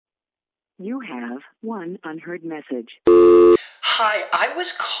You have one unheard message. Hi, I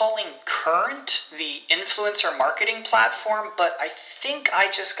was calling Current, the influencer marketing platform, but I think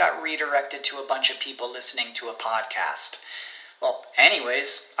I just got redirected to a bunch of people listening to a podcast. Well,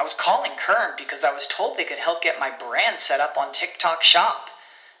 anyways, I was calling Current because I was told they could help get my brand set up on TikTok Shop,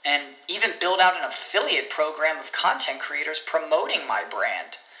 and even build out an affiliate program of content creators promoting my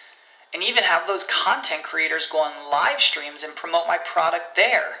brand, and even have those content creators go on live streams and promote my product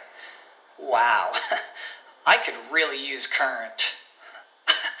there. Wow, I could really use Current.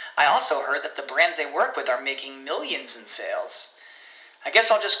 I also heard that the brands they work with are making millions in sales. I guess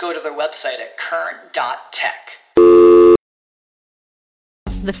I'll just go to their website at current.tech.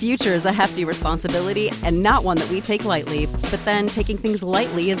 The future is a hefty responsibility and not one that we take lightly. But then taking things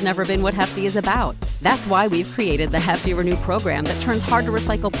lightly has never been what Hefty is about. That's why we've created the Hefty Renew program that turns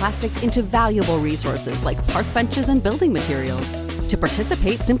hard-to-recycle plastics into valuable resources like park benches and building materials. To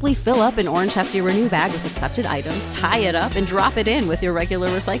participate, simply fill up an orange Hefty Renew bag with accepted items, tie it up, and drop it in with your regular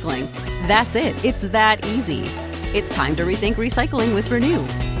recycling. That's it. It's that easy. It's time to rethink recycling with Renew.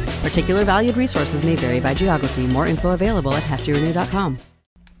 Particular valued resources may vary by geography. More info available at heftyrenew.com.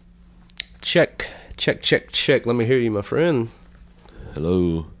 Check. Let me hear you, my friend.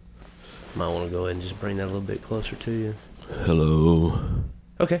 Hello. Might want to go ahead and just bring that a little bit closer to you. Hello.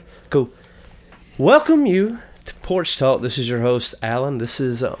 Okay, cool. Welcome you to Porch Talk. This is your host, Alan. This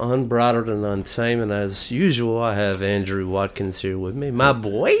is Unbridled and Untamed. And as usual, I have Andrew Watkins here with me. My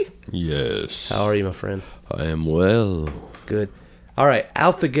boy. Yes. How are you, my friend? I am well. Good. All right,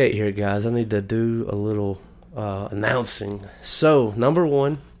 out the gate here, guys. I need to do a little announcing. So, number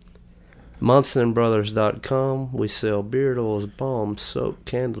one, MonsonandBrothers.com. We sell beard oils, balms, soap,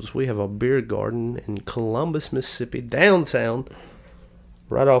 candles. We have a beer garden in Columbus, Mississippi, downtown.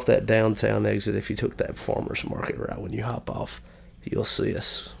 Right off that downtown exit, if you took that farmer's market route when you hop off, you'll see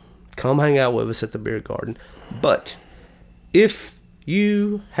us. Come hang out with us at the beer garden. But if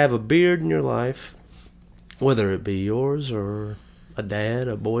you have a beard in your life, whether it be yours or a dad,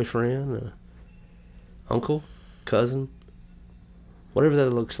 a boyfriend, a uncle, cousin, whatever that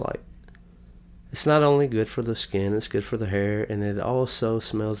looks like, it's not only good for the skin, it's good for the hair, and it also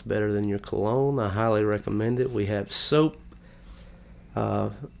smells better than your cologne. I highly recommend it. We have soap,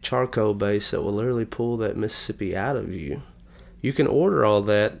 charcoal base that will literally pull that Mississippi out of you. You can order all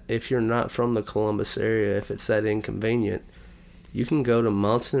that if you're not from the Columbus area, if it's that inconvenient. You can go to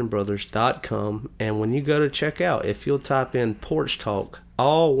MonsonandBrothers.com, and when you go to checkout, if you'll type in Porch Talk,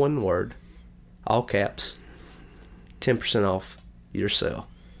 all one word, all caps, 10% off your sale.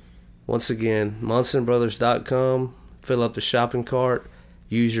 Once again, MonsonandBrothers.com, fill up the shopping cart,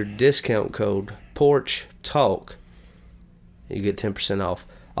 use your discount code PORCHTALK, you get 10% off.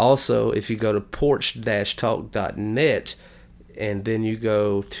 Also, if you go to porch-talk.net, and then you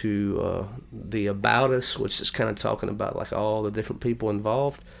go to the About Us, which is kind of talking about like all the different people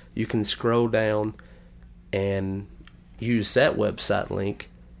involved, you can scroll down and use that website link,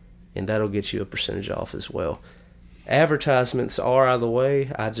 and that'll get you a percentage off as well. Advertisements are out of the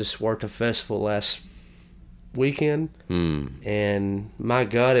way. I just worked a festival last weekend, and my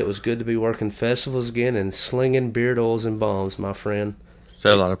God, it was good to be working festivals again and slinging beard oils and balms, my friend. Is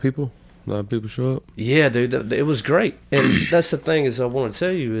that a lot of people? A lot of people show up? Yeah, dude, it was great. And that's the thing is I want to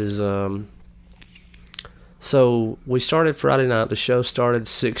tell you is, so we started Friday night. The show started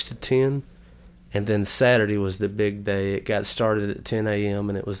 6 to 10, and then Saturday was the big day. It got started at 10 a.m.,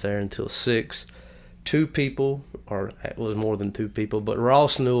 and it was there until 6. 2 people, or it was more than 2 people, but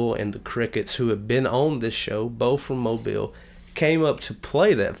Ross Newell and the Crickets, who have been on this show, both from Mobile, came up to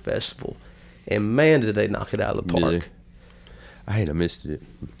play that festival. And man, did they knock it out of the park. I missed it.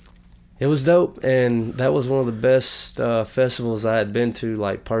 It was dope, and that was one of the best festivals I had been to,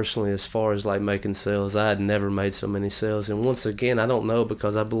 like, personally, as far as, like, making sales. I had never made so many sales. And once again, I don't know,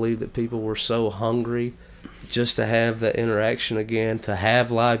 because I believe that people were so hungry just to have that interaction again, to have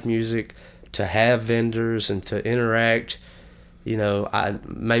live music, to have vendors, and to interact. You know,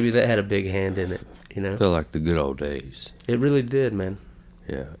 maybe that had a big hand in it, you know. Felt like the good old days. It really did, man.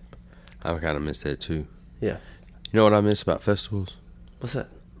 Yeah. I kind of missed that, too. Yeah. You know what I miss about festivals? What's that?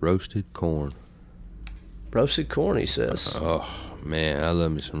 Roasted corn. Roasted corn, he says. Oh, man, I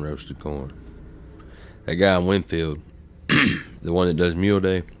love me some roasted corn. That guy in Winfield, the one that does Mule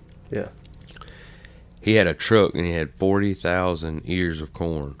Day. Yeah. He had a truck, and he had 40,000 ears of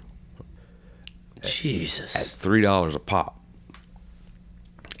corn. Jesus. At $3 a pop.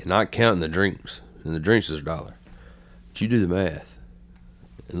 And not counting the drinks. And the drinks is $1. But you do the math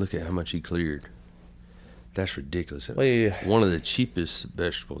and look at how much he cleared. That's ridiculous. Well, one of the cheapest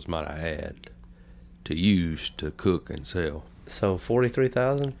vegetables might have had to use to cook and sell. So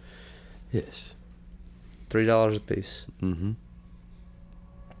 43,000? Yes. $3 a piece. Mm-hmm.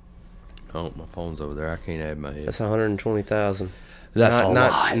 Oh, my phone's over there. I can't add my head. That's 120,000. That's a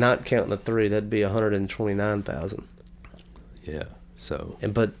lot. Not counting the 3, that'd be 129,000. Yeah. So.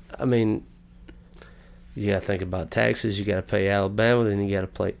 But I mean, you got to think about taxes. You got to pay Alabama, then you got to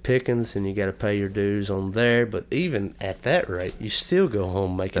pay Pickens, and you got to pay your dues on there. But even at that rate, you still go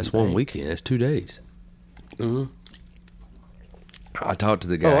home making. That's one weekend. That's 2 days. Mm-hmm. I talked to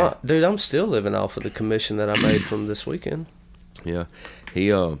the guy. Dude, I'm still living off of the commission that I made from this weekend. Yeah,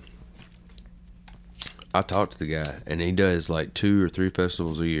 I talked to the guy, and he does like 2 or 3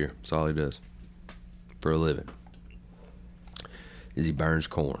 festivals a year. That's all he does for a living. Is he burns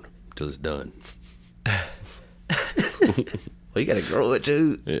corn till it's done. Well, you got to grow it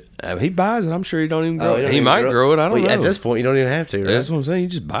too. Yeah. He buys it. I'm sure he don't even grow it. He might grow it. I don't know. At this point, you don't even have to. Right? That's what I'm saying. You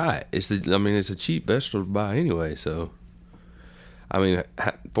just buy it. It's a cheap vegetable to buy anyway. So, I mean,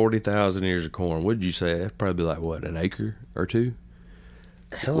 40,000 ears of corn. What did you say? That'd probably be like what, an acre or 2?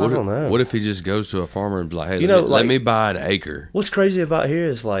 Hell, I don't know. What if he just goes to a farmer and be like, hey, let me buy an acre? What's crazy about here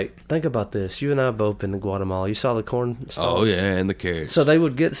is, like, think about this. You and I both been to Guatemala. You saw the corn stalks? Oh, yeah, and the carrots. So they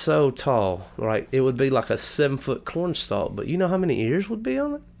would get so tall, right? It would be like a 7-foot corn stalk. But you know how many ears would be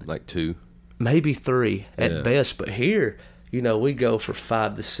on it? Like 2. Maybe 3 at best. But here, we go for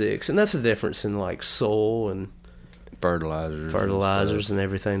 5 to 6. And that's the difference in, like, soil and fertilizers and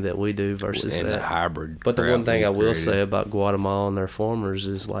everything that we do versus and that. The hybrid. But the one thing I will say about Guatemala and their farmers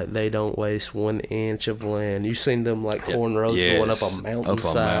is, like, they don't waste 1 inch of land. You've seen them, like, corn rows going up a mountainside.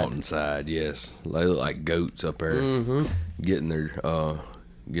 Up a mountainside, yes. They look like goats up there, getting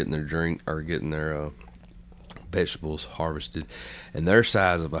their drink or getting their vegetables harvested, and their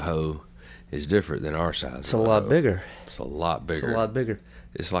size of a hoe is different than our size. It's a lot bigger. It's a lot bigger. It's a lot bigger.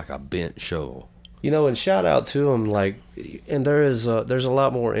 It's like a bent shovel. And shout out to them, like, and there's a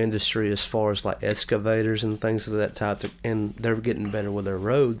lot more industry as far as, like, excavators and things of that type, and they're getting better with their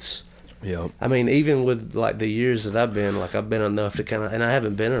roads. Yeah. I mean, even with, like, the years that I've been enough to kind of, and I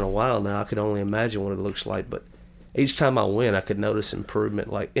haven't been in a while now, I could only imagine what it looks like, but each time I went, I could notice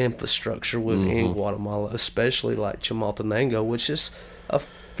improvement, like infrastructure within Guatemala, especially, like, Chimaltenango, which is a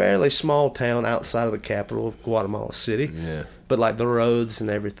fairly small town outside of the capital of Guatemala City. Yeah. But, like, the roads and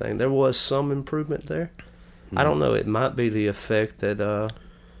everything, there was some improvement there. I don't know. It might be the effect that, the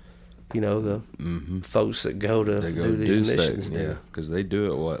folks that go to do these missions do. Yeah, because they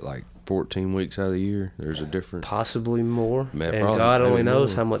do it, like 14 weeks out of the year? There's a different... Possibly more. And God only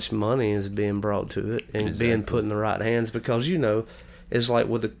knows how much money is being brought to it and being put in the right hands. Because, it's like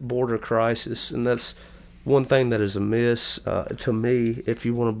with the border crisis, and that's one thing that is amiss to me, if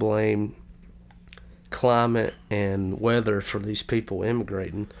you want to blame climate and weather for these people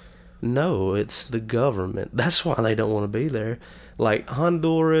immigrating. No, it's the government. That's why they don't want to be there. Like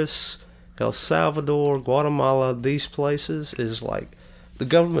Honduras, El Salvador, Guatemala, these places is like the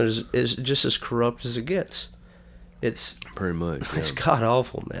government is just as corrupt as it gets. It's pretty much. Yeah. It's god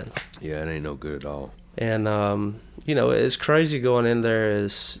awful, man. Yeah, it ain't no good at all. And it's crazy going in there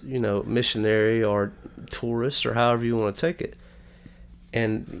as missionary or tourist or however you want to take it.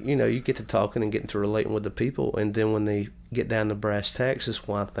 And, you get to talking and getting to relating with the people. And then when they get down to brass tacks, is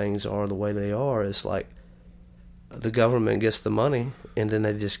why things are the way they are. It's like the government gets the money and then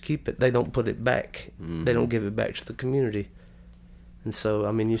they just keep it. They don't put it back. Mm-hmm. They don't give it back to the community. And so,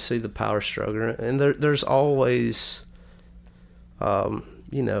 I mean, you see the power struggle. And there's always,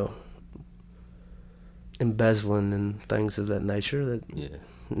 embezzling and things of that nature that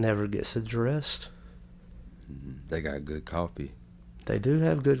never gets addressed. They got good coffee. They do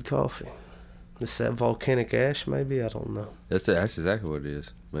have good coffee. It's that volcanic ash, maybe? I don't know. That's exactly what it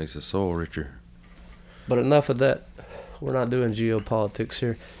is. Makes the soil richer. But enough of that. We're not doing geopolitics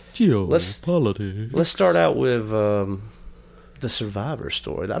here. Geopolitics. Let's start out with the survivor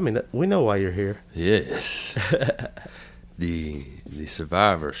story. I mean, we know why you're here. Yes. the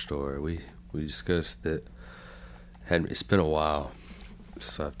survivor story. We discussed that. It's been a while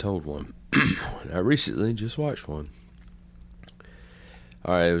since I've told one. I recently just watched one.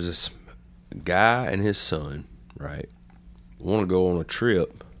 All right, it was this guy and his son, right? Want to go on a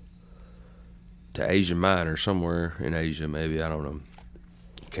trip to Asia Minor, somewhere in Asia, maybe. I don't know.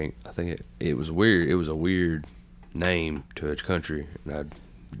 I think it was weird. It was a weird name to a country, and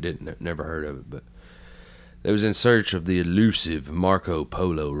I never heard of it. But they was in search of the elusive Marco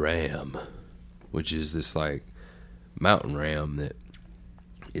Polo ram, which is this like mountain ram that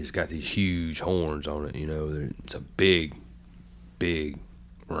it's got these huge horns on it. It's a big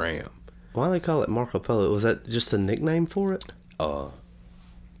ram. Why do they call it Marco Polo? Was that just a nickname for it?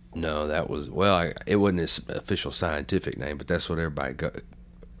 No, that was it wasn't its official scientific name, but that's what everybody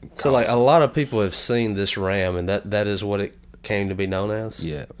So, like, a lot of people have seen this ram, and that is what it came to be known as?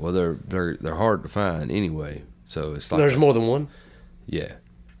 Yeah. Well, they're hard to find anyway. So it's like There's more than one? Yeah.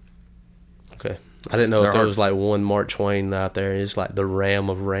 Okay. I didn't know if there hard. was, like, one Mark Twain out there. It's like the ram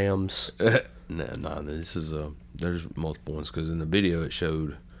of rams. No, this is there's multiple ones because in the video it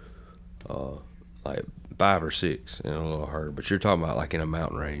showed like 5 or 6 in a little herd, but you're talking about like in a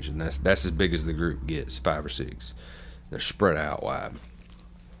mountain range, and that's as big as the group gets, 5 or 6. They're spread out wide.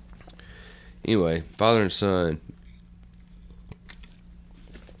 Anyway, father and son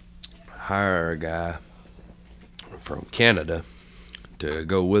hire a guy from Canada to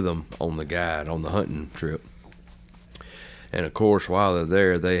go with them on the hunting trip. And of course, while they're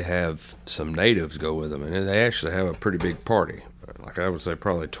there, they have some natives go with them, and they actually have a pretty big party. Like I would say,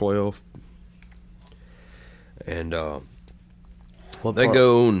 probably 12. And they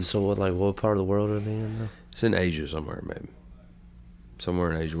go on. So, what part of the world are they in, though? It's in Asia somewhere, maybe. Somewhere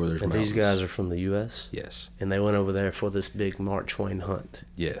in Asia where there's mountains. These guys are from the U.S.? Yes. And they went over there for this big Mark Twain hunt.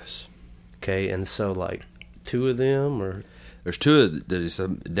 Yes. Okay, and so, like, 2 of them, or... There's 2 of there's a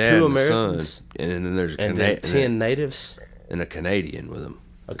dad 2 and a son, Americans? and then there's a And then 10 natives? and a Canadian with them.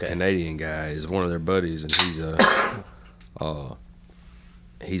 Okay. The Canadian guy is one of their buddies, and he's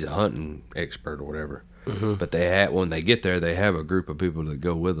a hunting expert or whatever. Mm-hmm. But when they get there, they have a group of people that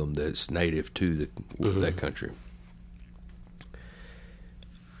go with them that's native to that country.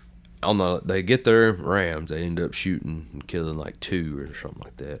 They get their rams, they end up shooting and killing like 2 or something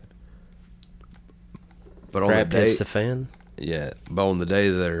like that. But on Crap the day, hits the fan? Yeah, but on the day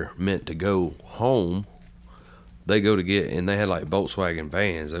they're meant to go home, they go to get, and they had like Volkswagen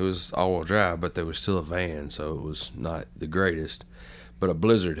vans. It was all-wheel drive, but there was still a van, so it was not the greatest. But a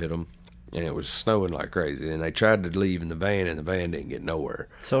blizzard hit them, and it was snowing like crazy. And they tried to leave in the van, and the van didn't get nowhere.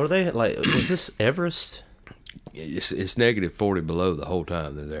 So are they, like, was this Everest? It's negative 40 below the whole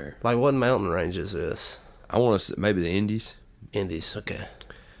time they're there. Like, what mountain range is this? I want to say maybe the Indies. Indies, okay.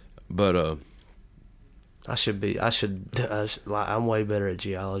 But, I'm way better at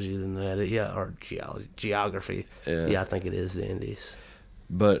geology than that. Yeah, or geography. Yeah, I think it is the Indies.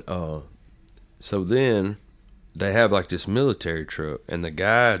 But, so then they have like this military truck, and the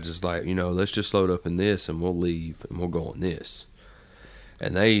guides is like, let's just load up in this and we'll leave and we'll go on this.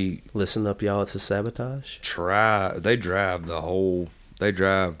 And they listen up, y'all. It's a sabotage. They drive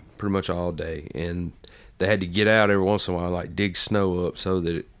pretty much all day, and they had to get out every once in a while, like dig snow up so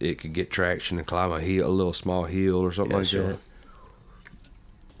that it could get traction and climb a little small hill or something like that.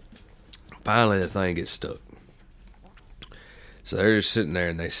 Finally, the thing gets stuck. So they're just sitting there,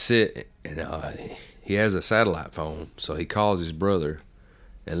 and they sit, and he has a satellite phone, so he calls his brother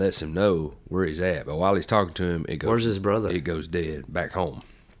and lets him know where he's at. But while he's talking to him, where's his brother? It goes dead back home.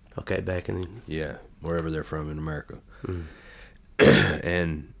 Okay, back in... Yeah, wherever they're from in America. Mm.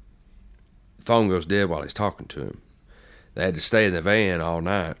 And the phone goes dead while he's talking to him. They had to stay in the van all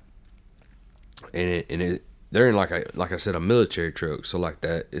night. And they're in like I said, a military truck. So like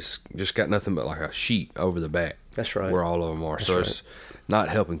that, it's just got nothing but like a sheet over the back. That's right. Where all of them are. That's so right. It's not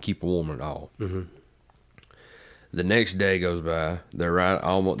helping keep warm at all. Mm-hmm. The next day goes by. They're out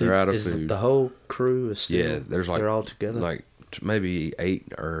of food. The whole crew is still... Yeah, there's like... They're all together? Like maybe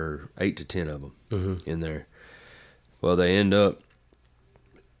 8 to 10 of them in there. Well, they end up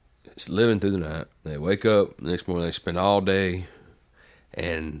living through the night. They wake up the next morning. They spend all day,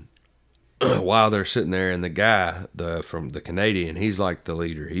 and while they're sitting there, and the guy from the Canadian, he's like the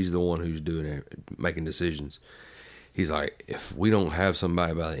leader. He's the one who's doing it, making decisions. He's like, if we don't have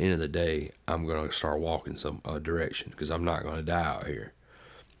somebody by the end of the day, I'm going to start walking some direction because I'm not going to die out here.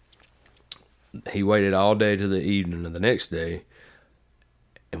 He waited all day to the evening of the next day,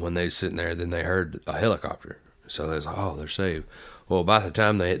 and when they was sitting there, then they heard a helicopter. So they was like, oh, they're saved. Well, by the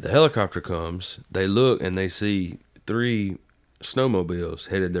time the helicopter comes, they look and they see 3 snowmobiles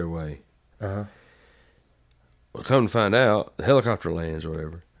headed their way. Uh-huh. Well, come to find out, the helicopter lands or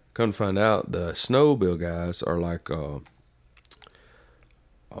whatever. Come to find out, the snowmobile guys are like, what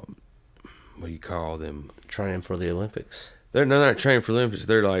do you call them? Training for the Olympics. They're not training for the Olympics.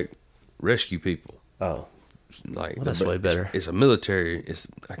 They're like rescue people. Oh, like well, that's way better. It's a military.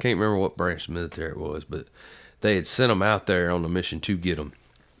 I can't remember what branch of military it was, but they had sent them out there on a mission to get them.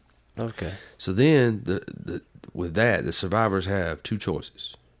 Okay. So then, with that, the survivors have 2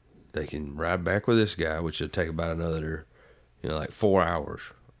 choices. They can ride back with this guy, which would take about another, like 4 hours.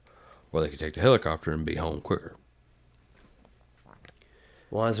 Or they could take the helicopter and be home quicker.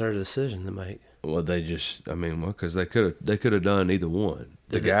 Why is there a decision to make? Well, because they could have done either one.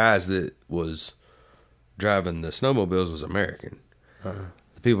 The guys that was driving the snowmobiles was American. Uh-huh.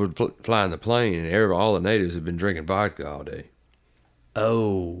 The people flying the plane and all the natives had been drinking vodka all day.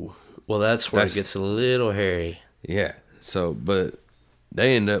 Oh, well, that's where it gets a little hairy. Yeah. So, but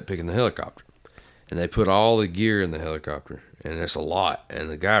they end up picking the helicopter, and they put all the gear in the helicopter, and it's a lot. And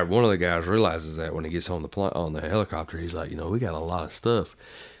one of the guys realizes that when he gets on the helicopter, he's like, we got a lot of stuff.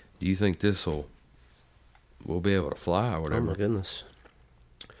 Do you think we'll be able to fly or whatever? Oh my goodness.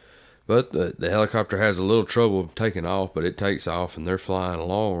 But the helicopter has a little trouble taking off, but it takes off, and they're flying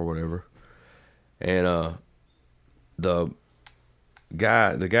along or whatever. And the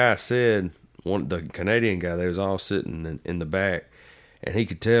guy said, the Canadian guy, they was all sitting in the back, and he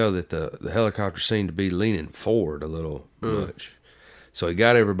could tell that the helicopter seemed to be leaning forward a little much. So he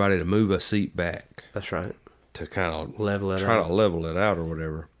got everybody to move a seat back. That's right. To kind of try to level it out or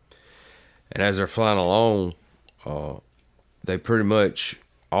whatever. And as they're flying along, they pretty much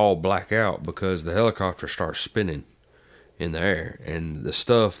all black out because the helicopter starts spinning in the air, and the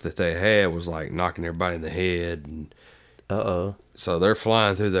stuff that they had was like knocking everybody in the head. And so they're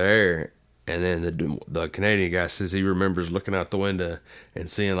flying through the air, and then the Canadian guy says he remembers looking out the window and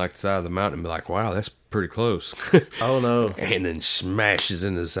seeing like the side of the mountain and be like, "Wow, that's pretty close." Oh no! And then smashes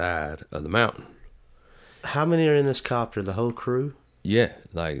into the side of the mountain. How many are in this copter? The whole crew? Yeah,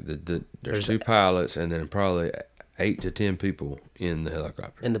 like there's 2 pilots, and then probably 8 to 10 people in the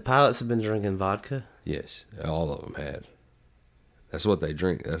helicopter. And the pilots have been drinking vodka? Yes, all of them had. That's what they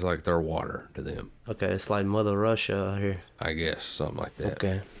drink. That's like their water to them. Okay, it's like Mother Russia out here. I guess, something like that.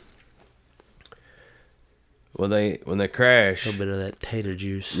 Okay. When they crash, A little bit of that tater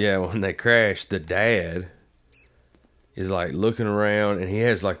juice. Yeah, when they crash, the dad is like looking around, and he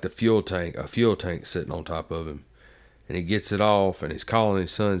has like a fuel tank sitting on top of him. And he gets it off, and he's calling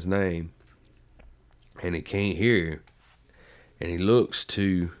his son's name, and he can't hear. And he looks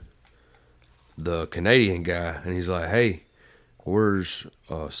to the Canadian guy, and he's like, "Hey, where's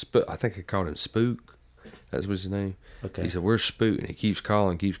I think he called him Spook. That's what's his name." Okay. He said, "Where's Spook?" And he keeps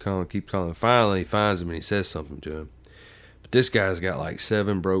calling. Finally, he finds him, and he says something to him. But this guy's got like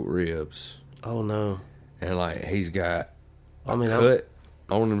 7 broke ribs. Oh no! And like he's got a cut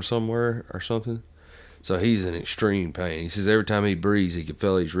on him somewhere or something. So he's in extreme pain. He says every time he breathes, he can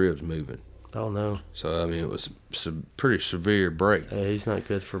feel his ribs moving. Oh no! So I mean, it was a pretty severe break. Yeah, he's not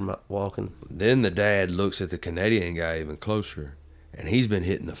good for walking. Then the dad looks at the Canadian guy even closer, and he's been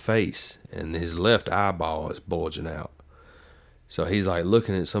hit in the face, and his left eyeball is bulging out. So he's like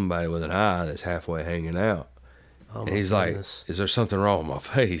looking at somebody with an eye that's halfway hanging out. Oh, and he's goodness. Like, "Is there something wrong with my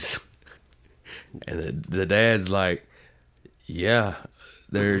face?" And the dad's like, "Yeah,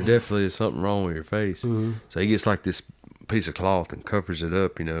 there definitely is something wrong with your face." Mm-hmm. So he gets like this piece of cloth and covers it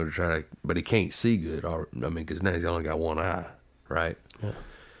up, to try to, but he can't see good. Because now he's only got one eye, right? Yeah.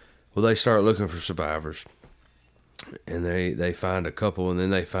 Well, they start looking for survivors, and they find a couple, and then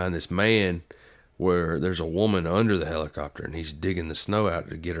they find this man where there's a woman under the helicopter, and he's digging the snow out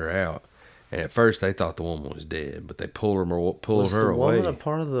to get her out. And at first they thought the woman was dead, but they pulled her away. Was the woman a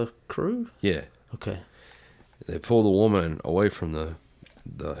part of the crew? Yeah. Okay. They pull the woman away from the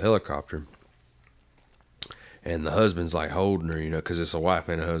helicopter, and the husband's like holding her, because it's a wife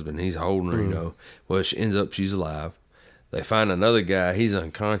and a husband. He's holding her, Well, she ends up she's alive. They find another guy. He's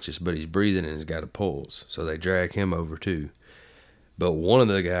unconscious, but he's breathing and he's got a pulse. So they drag him over too. But one of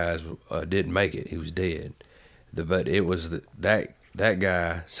the guys didn't make it. He was dead. But it was that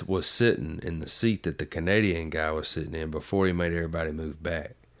guy was sitting in the seat that the Canadian guy was sitting in before he made everybody move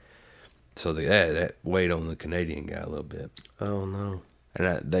back. So that weighed on the Canadian guy a little bit. Oh no!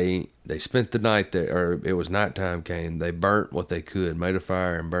 And they spent the night there, or it was nighttime came. They burnt what they could, made a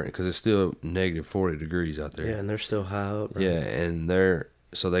fire and burnt it because it's still negative 40 degrees out there. Yeah, and they're still high up. Right? Yeah, and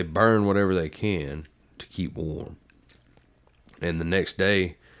so they burn whatever they can to keep warm. And the next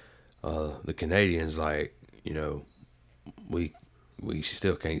day, the Canadians like, we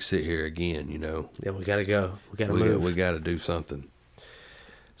still can't sit here again, Yeah, we gotta go. We gotta move. We gotta do something.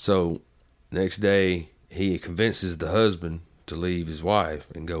 So next day, he convinces the husband to leave his wife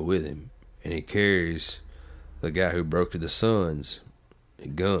and go with him, and he carries the guy who broke to the son's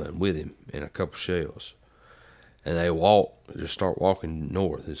gun with him and a couple shells. And they start walking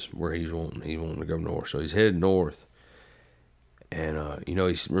north. Is where he's wanting to go north. So he's headed north. And,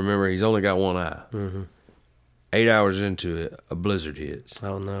 remember, he's only got one eye. Mm-hmm. 8 hours into it, a blizzard hits.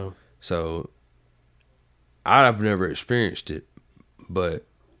 Oh, no. So, I've never experienced it, but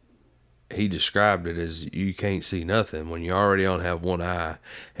he described it as you can't see nothing when you already only have one eye,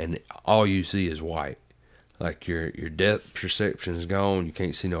 and all you see is white. Like, your depth perception is gone. You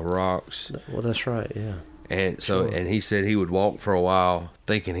can't see no rocks. Well, that's right, yeah. And so, and he said he would walk for a while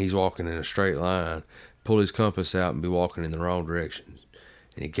thinking he's walking in a straight line, pull his compass out and be walking in the wrong direction.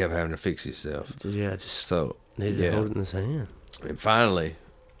 And he kept having to fix himself. Yeah, needed to hold it in his hand. And finally,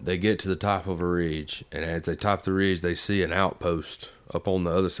 they get to the top of a ridge, and as they top the ridge, they see an outpost up on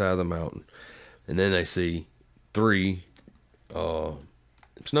the other side of the mountain, and then they see 3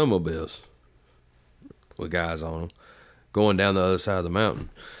 snowmobiles with guys on them going down the other side of the mountain.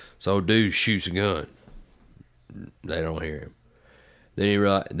 So dude shoots a gun. They don't hear him.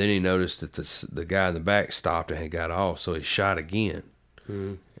 Then he noticed that the guy in the back stopped and had got off, so he shot again.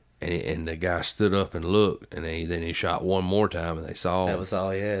 Mm. And the guy stood up and looked, and then he shot one more time, and they saw him. That was all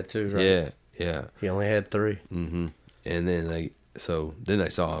he had, too, right? Yeah. He only had 3. Mm-hmm. And then they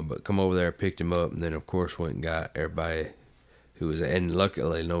saw him, but come over there, picked him up, and then, of course, went and got everybody who was, and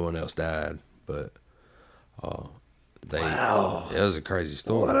luckily no one else died, but wow. It was a crazy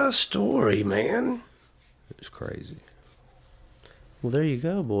story. What a story, man. It was crazy. Well, there you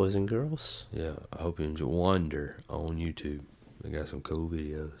go, boys and girls. Yeah, I hope you enjoy Wonder on YouTube. They got some cool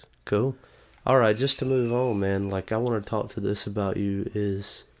videos. Cool. All right, just to move on, man, like I want to talk to this about you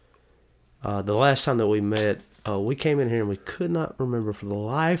is the last time that we met, we came in here and we could not remember for the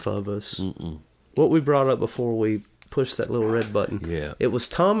life of us what we brought up before we pushed that little red button. Yeah. It was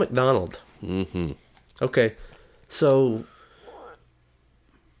Tom McDonald. Mm-hmm. Okay, so,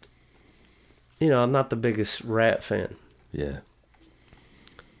 I'm not the biggest Rat fan. Yeah.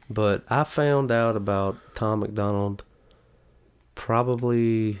 But I found out about Tom McDonald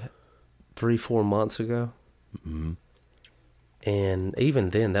probably 3-4 months ago. Mm-hmm. And even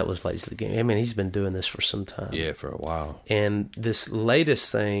then, that was like the game. I mean, he's been doing this for some time. Yeah, for a while. And this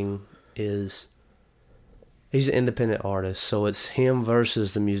latest thing is he's an independent artist. So it's him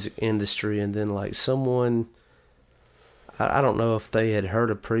versus the music industry. And then like someone, I don't know if they had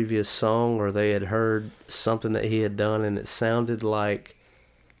heard a previous song or they had heard something that he had done and it sounded like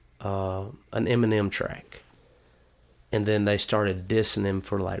an Eminem track. And then they started dissing him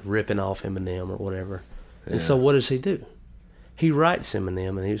for like ripping off Eminem or whatever. Yeah. And so what does he do? He writes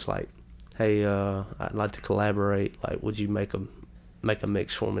Eminem and he was like, hey, I'd like to collaborate. Like, would you make a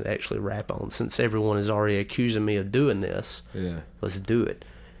mix for me to actually rap on? Since everyone is already accusing me of doing this, let's do it.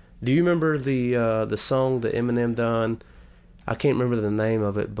 Do you remember the song that Eminem done? I can't remember the name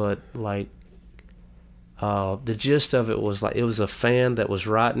of it, but like the gist of it was like it was a fan that was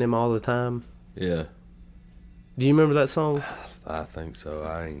writing him all the time. Yeah. Do you remember that song? I think so.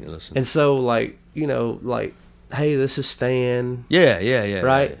 I ain't listening. And so like, like, hey, this is Stan. Yeah.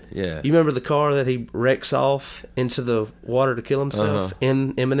 Right? Yeah. You remember the car that he wrecks off into the water to kill himself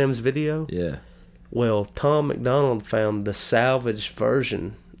in Eminem's video? Yeah. Well, Tom McDonald found the salvaged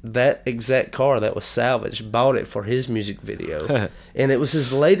version. That exact car that was salvaged, bought it for his music video. And it was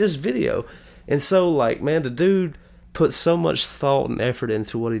his latest video. And so, like, man, the dude puts so much thought and effort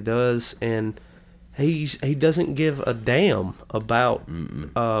into what he does, and he doesn't give a damn about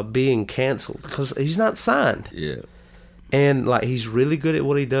being canceled because he's not signed. Yeah. And like he's really good at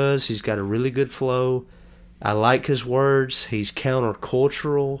what he does. He's got a really good flow. I like his words. He's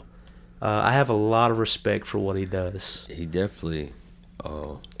countercultural. I have a lot of respect for what he does. He definitely.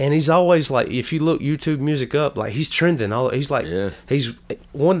 And he's always like, if you look YouTube music up, like he's trending. He's like, he's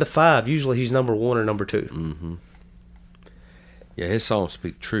 1 to 5. Usually he's number 1 or number 2. Mm-hmm. Yeah, his songs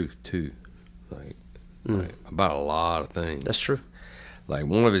speak truth too. Like about a lot of things. That's true. Like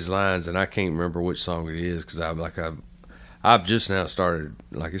one of his lines, and I can't remember which song it is because I've just now started.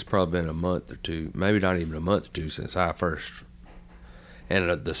 Like it's probably been a month or two, maybe not even a month or two since I first.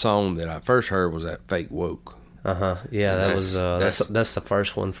 And the song that I first heard was that Fake Woke. Yeah, that's the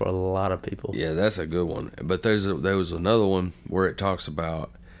first one for a lot of people. Yeah, that's a good one. But there was another one where it talks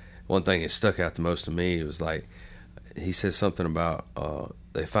about one thing that stuck out the most to me. It was like he said something about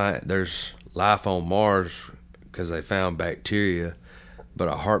there's life on Mars because they found bacteria, but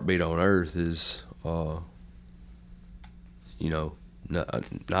a heartbeat on Earth is not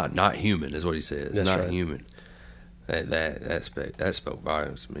human is what he says. That's not right. Human. That spoke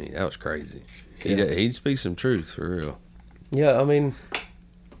volumes to me. That was crazy. He'd speak some truth for real. Yeah, I mean,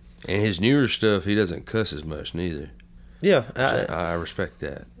 and his newer stuff, he doesn't cuss as much neither. Yeah, I respect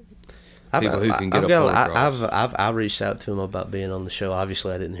that. People who can get I reached out to him about being on the show.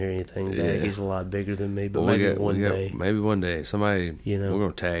 Obviously, I didn't hear anything back. He's a lot bigger than me, but maybe one day somebody, we're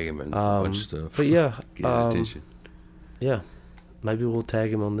gonna tag him and a bunch of stuff. But yeah, get his attention. Yeah, maybe we'll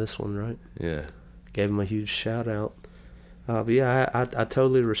tag him on this one, right? Yeah, gave him a huge shout out. But yeah, I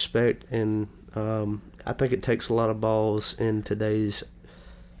totally respect, and I think it takes a lot of balls in today's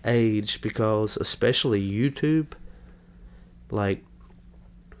age because, especially YouTube, like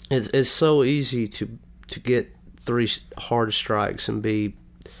it's so easy to get 3 hard strikes and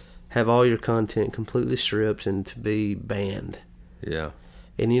have all your content completely stripped and to be banned. Yeah.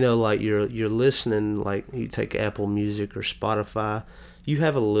 And you know, like you're listening, like you take Apple Music or Spotify, you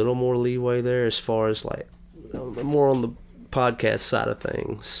have a little more leeway there as far as like more on the podcast side of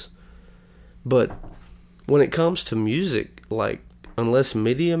things. But when it comes to music, like unless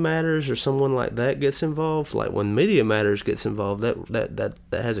Media Matters or someone like that gets involved, like when Media Matters gets involved, that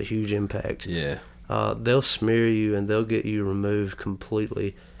has a huge impact. Yeah. They'll smear you and they'll get you removed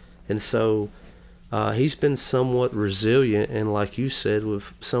completely. And so he's been somewhat resilient, and like you said, with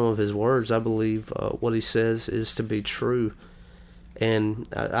some of his words, I believe what he says is to be true. And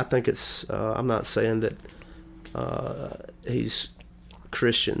I think it's, I'm not saying that he's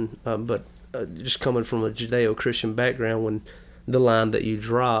Christian, but just coming from a Judeo-Christian background, when the line that you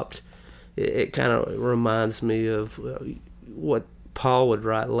dropped, it kind of reminds me of what Paul would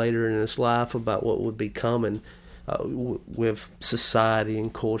write later in his life about what would be coming with society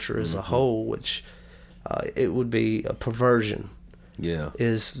and culture as a whole, which it would be a perversion. Yeah.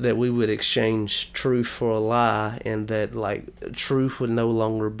 Is that we would exchange truth for a lie, and that like truth would no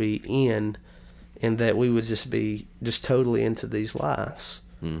longer be in, and that we would just be just totally into these lies.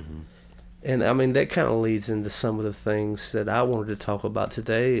 Mm-hmm. And I mean, that kind of leads into some of the things that I wanted to talk about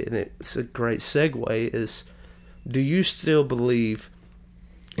today, and it's a great segue, is do you still believe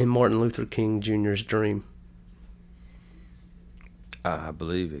in Martin Luther King Jr.'s dream? I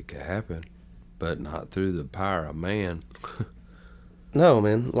believe it could happen, but not through the power of man. No,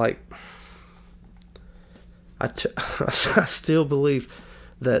 man. Like, I still believe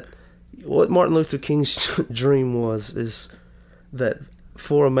that what Martin Luther King's dream is that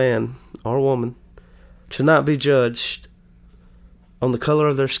for a man or woman to not be judged on the color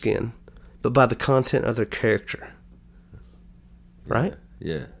of their skin, but by the content of their character. Right?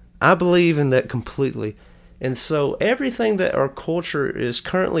 Yeah. I believe in that completely. And so everything that our culture is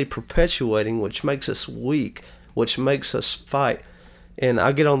currently perpetuating, which makes us weak, which makes us fight, and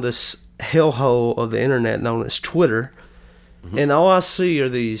I get on this hellhole of the internet known as Twitter, and all I see are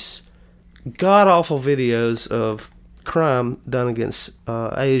these god-awful videos of crime done against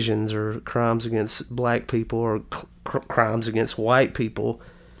Asians, or crimes against black people, or crimes against white people,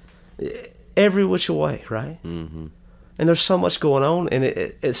 every which way, right? Mm-hmm. And there's so much going on, and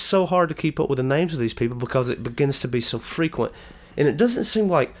it's so hard to keep up with the names of these people because it begins to be so frequent. And it doesn't seem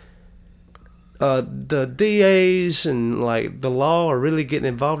like the DAs and like the law are really getting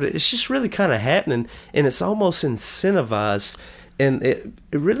involved. It's just really kind of happening, and it's almost incentivized. And it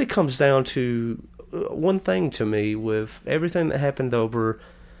really comes down to one thing to me with everything that happened over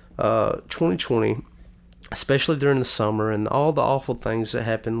 2020, especially during the summer, and all the awful things that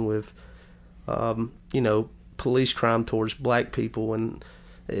happened with, police crime towards black people, and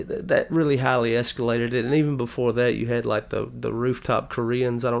that really highly escalated it. And even before that, you had like the rooftop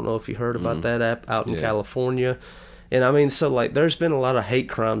Koreans. I don't know if you heard about that out in California. And I mean, so like there's been a lot of hate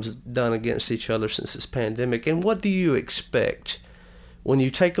crimes done against each other since this pandemic. And what do you expect when you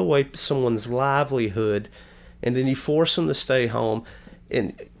take away someone's livelihood and then you force them to stay home?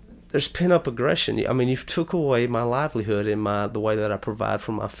 And there's pent-up aggression. I mean, you took away my livelihood and the way that I provide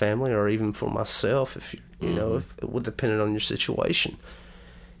for my family, or even for myself, if if it would depend on your situation.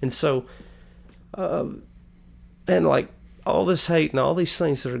 And so, and like all this hate and all these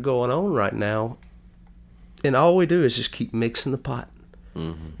things that are going on right now, and all we do is just keep mixing the pot.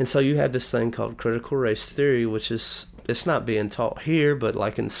 Mm-hmm. And so you have this thing called critical race theory, which it's not being taught here, but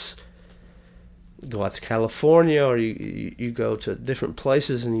like go out to California, or you go to different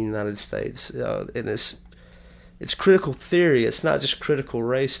places in the United States, and it's critical theory. It's not just critical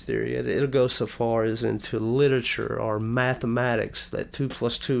race theory. It'll go so far as into literature or mathematics, that 2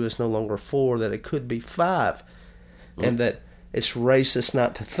 + 2 is no longer 4, that it could be 5, and that it's racist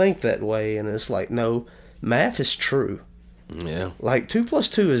not to think that way. And it's like, no, math is true. Yeah. Like 2 +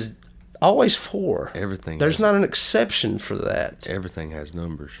 2 is always 4. Everything. There's not an exception for that. Everything has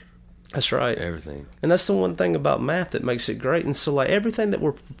numbers. That's right. Everything. And that's the one thing about math that makes it great. And so like everything that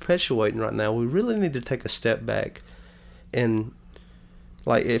we're perpetuating right now, we really need to take a step back. And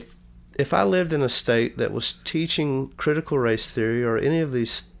like if I lived in a state that was teaching critical race theory or any of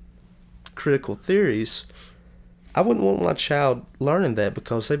these critical theories, I wouldn't want my child learning that,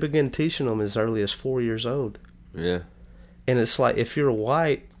 because they begin teaching them as early as 4 years old. Yeah. And it's like, if you're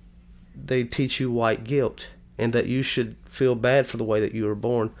white, they teach you white guilt, and that you should feel bad for the way that you were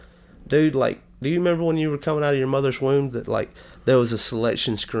born. Dude, like, do you remember when you were coming out of your mother's womb that, like, there was a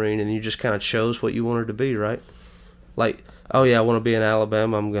selection screen and you just kind of chose what you wanted to be, right? Like, oh yeah, I want to be in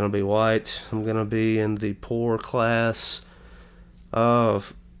Alabama, I'm going to be white, I'm going to be in the poor class.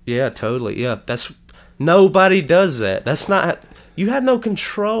 Yeah, totally. Yeah, nobody does that. That's not, you have no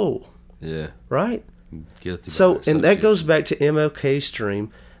control. Yeah. Right? Guilty. So, and that goes back to MLK's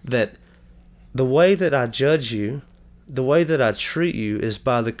dream, that the way that I judge you, the way that I treat you is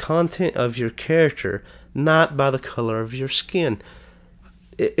by the content of your character, not by the color of your skin.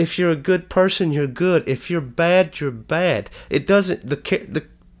 If you're a good person, you're good. If you're bad, you're bad. It doesn't, the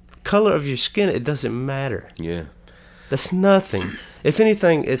color of your skin, it doesn't matter. Yeah. That's nothing. If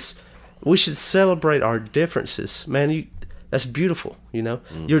anything, we should celebrate our differences. Man, that's beautiful, you know?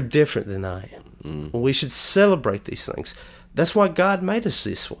 You're different than I am. We should celebrate these things. That's why God made us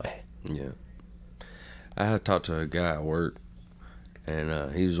this way. Yeah. I had talked to a guy at work,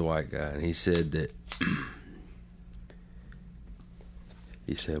 and he was a white guy, and he said that,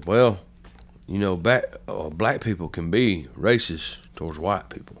 he said, well, you know, black people can be racist towards white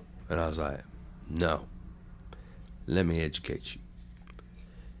people. And I was like, no. Let me educate you.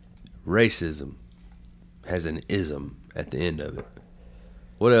 Racism has an ism at the end of it.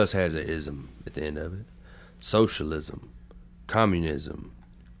 What else has an ism at the end of it? Socialism, communism,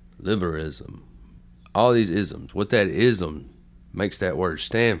 liberalism, all these isms. What that ism makes that word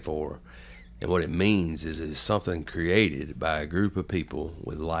stand for, and what it means is it's something created by a group of people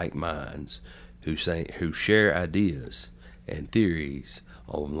with like minds who share ideas and theories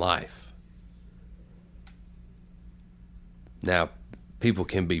on life. Now, people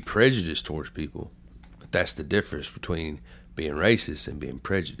can be prejudiced towards people, but that's the difference between being racist and being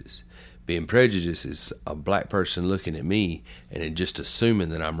prejudiced. Being prejudiced is a black person looking at me and then just assuming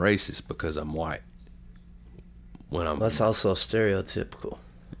that I'm racist because I'm white. That's also stereotypical.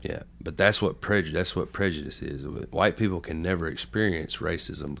 Yeah, but that's what prejudice is. White people can never experience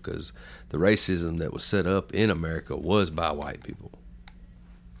racism because the racism that was set up in America was by white people.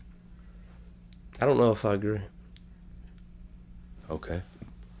 I don't know if I agree. Okay.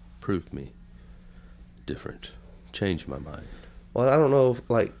 Prove me different. Change my mind. Well, I don't know,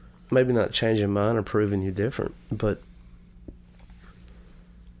 like, maybe not changing mine or proving you different, but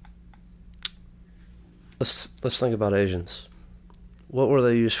let's think about Asians. What were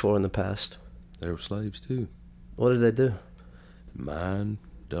they used for in the past? They were slaves too. What did they do?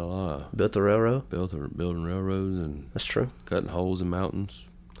 Built the railroad? Building railroads and that's true. Cutting holes in mountains.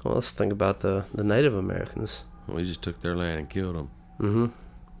 Well, let's think about the Native Americans. We just took their land and killed them. Mm-hmm.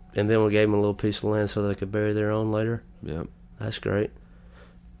 And then we gave them a little piece of land so they could bury their own later. Yep. That's great.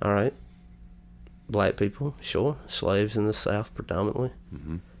 All right. Black people, sure. Slaves in the South predominantly.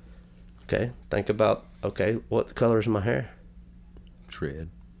 Mm-hmm. Okay. Think about, what color is my hair? Red.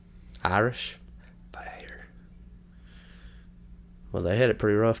 Irish? Fair. Well, they had it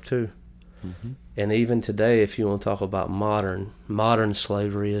pretty rough too. Mm-hmm. And even today, if you want to talk about modern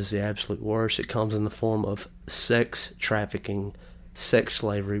slavery is the absolute worst. It comes in the form of sex trafficking, sex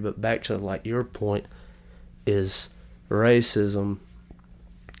slavery. But back to like your point is racism,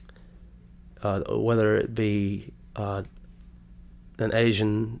 whether it be an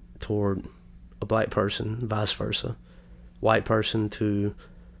Asian toward a black person, vice versa, white person to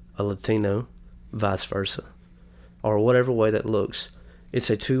a Latino, vice versa, or whatever way that looks. It's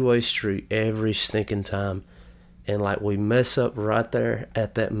a two-way street every stinking time. And like we mess up right there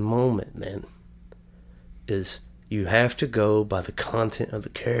at that moment, man, is you have to go by the content of the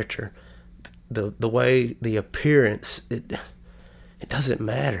character. The way, the appearance, it doesn't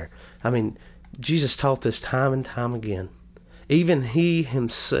matter. I mean, Jesus taught this time and time again. Even he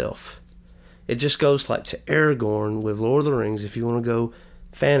himself. It just goes like to Aragorn with Lord of the Rings, if you want to go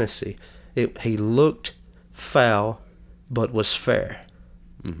fantasy. He looked foul, but was fair.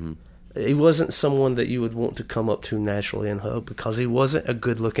 Mm-hmm. He wasn't someone that you would want to come up to naturally and hug because he wasn't a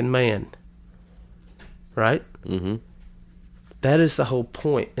good-looking man. Right? Mm-hmm. That is the whole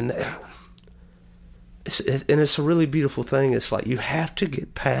point. And it's a really beautiful thing. It's like you have to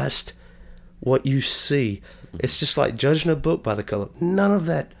get past what you see. It's just like judging a book by the color. None of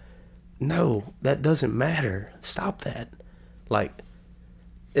that. No, that doesn't matter. Stop that. Like,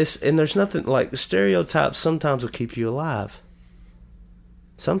 and there's nothing, like, stereotypes sometimes will keep you alive.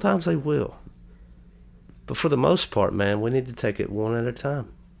 Sometimes they will. But for the most part, man, we need to take it one at a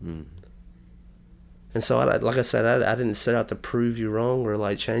time. Mm. And so, like I said, I didn't set out to prove you wrong or,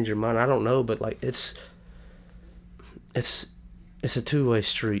 like, change your mind. I don't know, but, like, it's a two-way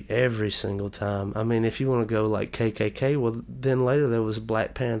street every single time. I mean, if you want to go, like, KKK, well, then later there was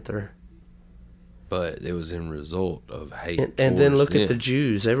Black Panther. But it was in result of hate. And then look at the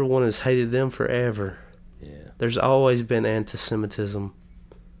Jews. Everyone has hated them forever. Yeah. There's always been anti-Semitism.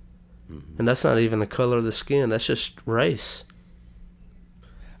 Mm-hmm. And that's not even the color of the skin. That's just race.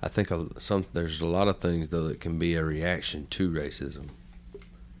 I think there's a lot of things, though, that can be a reaction to racism.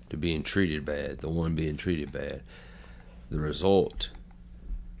 To being treated bad. The one being treated bad. The result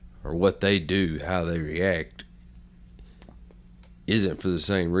or what they do, how they react, isn't for the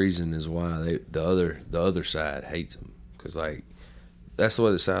same reason as why the other side hates them. Because like that's the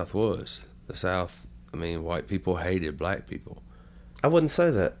way the South was. The South, I mean, white people hated black people. I wouldn't say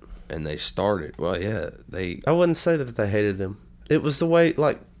that. And they started. Well, yeah, I wouldn't say that they hated them. It was the way,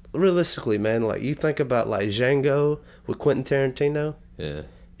 like, realistically, man. Like you think about like Django with Quentin Tarantino. Yeah.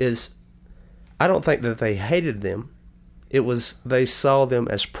 I don't think that they hated them. It was they saw them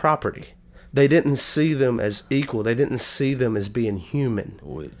as property. They didn't see them as equal. They didn't see them as being human.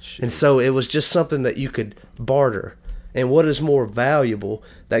 And so it was just something that you could barter. And what is more valuable,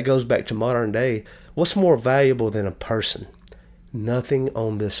 that goes back to modern day, what's more valuable than a person? Nothing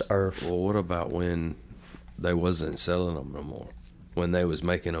on this earth. Well, what about when they wasn't selling them no more? When they was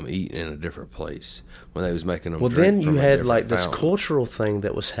making them eat in a different place? When they was making them drink then from you a had different like this fountain? cultural thing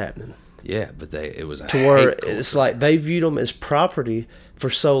that was happening. Yeah, but it was a to where hate culture. it's like they viewed them as property for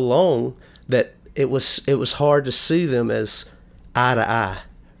so long that it was hard to see them as eye to eye,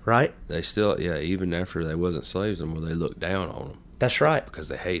 right? They still, yeah, even after they wasn't slaves anymore, they looked down on them. That's right. Because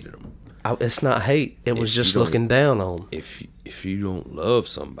they hated them. It's not hate. It was just looking down on them. If you don't love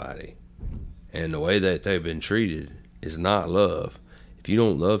somebody, and the way that they've been treated is not love. If you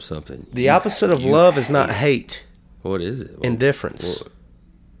don't love something, the opposite of love is not hate. What is it? Indifference.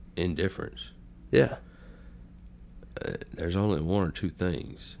 Indifference. Yeah. There's only one or two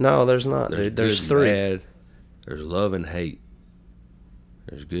things. No, there's not. There's three. Bad. There's love and hate.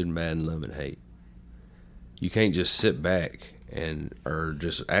 There's good and bad and love and hate. You can't just sit back or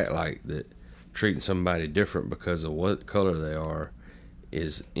just act like that treating somebody different because of what color they are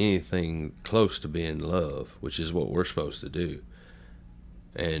is anything close to being love, which is what we're supposed to do.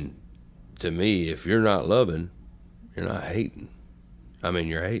 And to me, if you're not loving, you're not hating. I mean,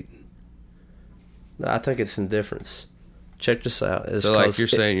 you're hating. No, I think it's indifference. Check this out. So like you're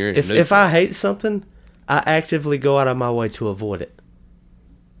saying you're if I hate something, I actively go out of my way to avoid it.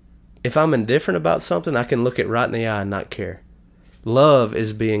 If I'm indifferent about something, I can look it right in the eye and not care. Love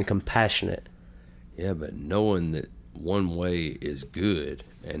is being compassionate. Yeah, but knowing that one way is good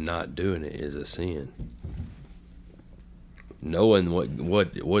and not doing it is a sin. Knowing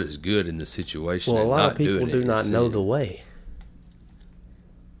what is good in the situation. Well, a and lot not of people doing do it not is know sin. the way.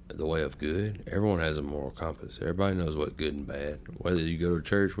 The way of good. Everyone has a moral compass. Everybody knows what good and bad. Whether you go to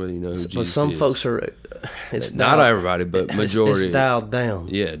church, whether you know who Jesus is. But some folks are. It's not everybody, but majority. It's dialed down.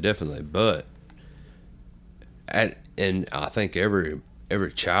 Yeah, definitely. But and I think every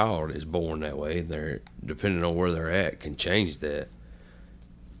child is born that way. They're depending on where they're at can change that.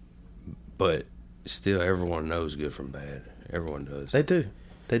 But still, everyone knows good from bad. Everyone does. They do.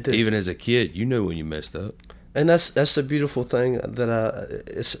 Even as a kid, you knew when you messed up. And that's the beautiful thing that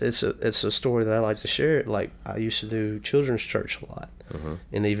it's a story that I like to share. Like I used to do children's church a lot,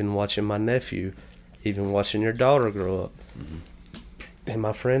 and even watching my nephew, even watching your daughter grow up, and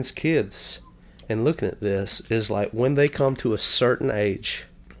my friends' kids, and looking at this is like when they come to a certain age.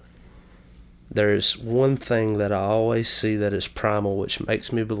 There's one thing that I always see that is primal, which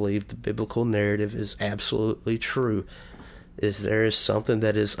makes me believe the biblical narrative is absolutely true. Is there is something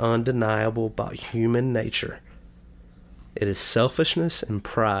that is undeniable about human nature. It is selfishness and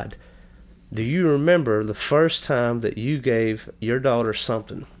pride. Do you remember the first time that you gave your daughter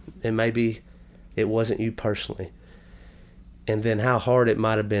something, and maybe it wasn't you personally, and then how hard it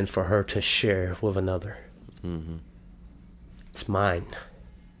might have been for her to share with another? It's mine.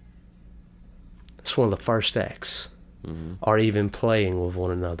 It's one of the first acts, or even playing with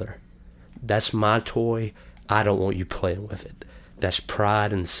one another. That's my toy. I don't want you playing with it. That's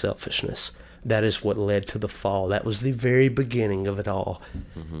pride and selfishness. That is what led to the fall. That was the very beginning of it all.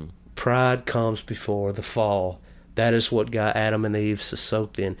 Pride comes before the fall. That is what got Adam and Eve so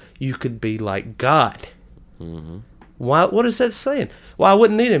soaked in. You could be like God. Why? What is that saying? Well, I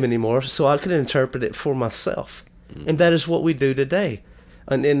wouldn't need him anymore, so I could interpret it for myself. And that is what we do today.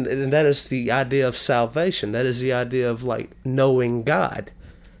 And that is the idea of salvation. That is the idea of like knowing God.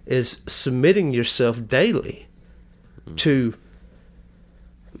 Is submitting yourself daily to,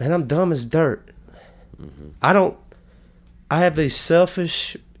 man, I'm dumb as dirt. I have these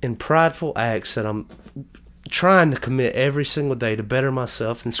selfish and prideful acts that I'm trying to commit every single day to better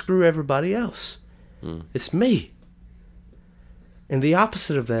myself and screw everybody else. It's me. And the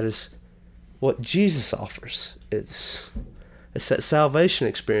opposite of that is what Jesus offers. It's that salvation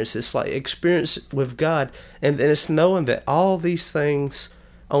experience. It's like experience with God. And it's knowing that all these things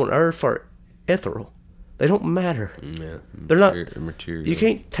on earth are ethereal. They don't matter. Yeah, they're not material. You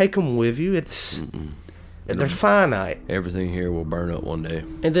can't take them with you. It's They're finite. Everything here will burn up one day.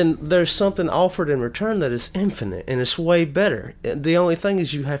 And then there's something offered in return that is infinite, and it's way better. The only thing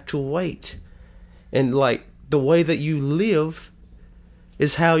is you have to wait. And, like, the way that you live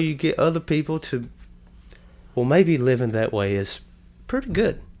is how you get other people to, well, maybe living that way is pretty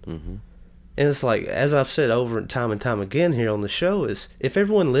good. Mm-hmm. And it's like, as I've said over and time again here on the show, is if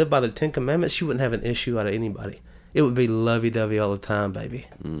everyone lived by the Ten Commandments, you wouldn't have an issue out of anybody. It would be lovey-dovey all the time, baby.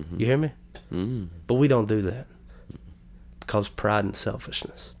 Mm-hmm. You hear me? Mm-hmm. But we don't do that. Because pride and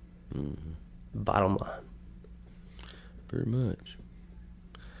selfishness. Mm-hmm. Bottom line. Pretty much.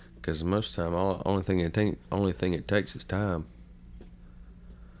 Because most of the time, only thing it takes is time.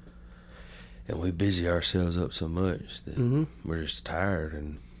 And we busy ourselves up so much that we're just tired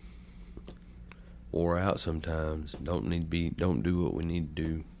and wore out sometimes. Don't do what we need to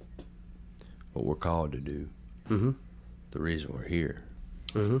do. What we're called to do. Mm-hmm. The reason we're here.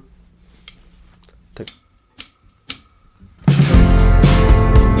 Mm-hmm.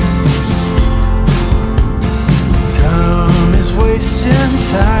 Time is wasting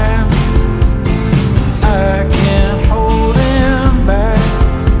time. I can't hold him back,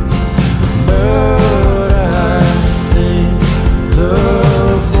 but I think the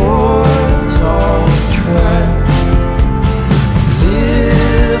boy's off track,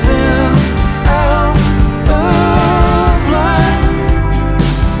 living out of life.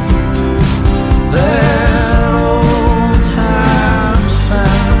 That old time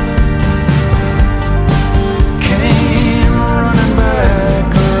sound came running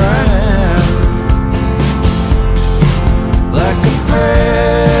back around like a predator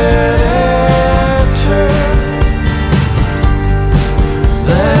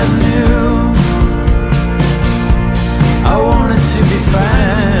that knew I wanted to be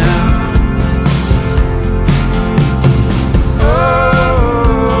found. Oh,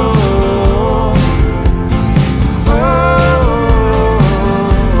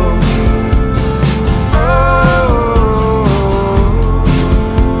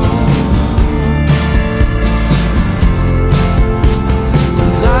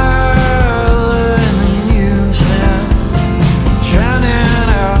 Delilah in the using, drowning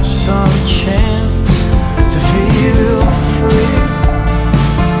out some chance to feel free.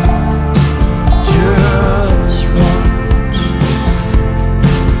 Just once,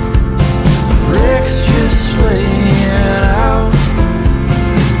 Rick's just laying out.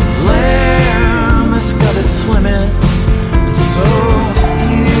 Lamb has got its limits, and so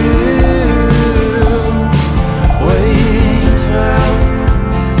few ways out.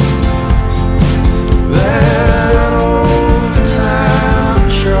 That old time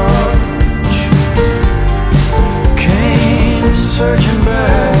charge came surging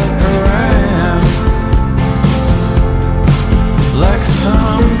back around like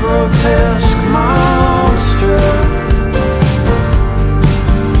some grotesque monster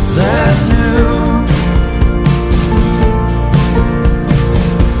that knew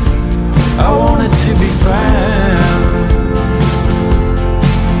I wanted to be found.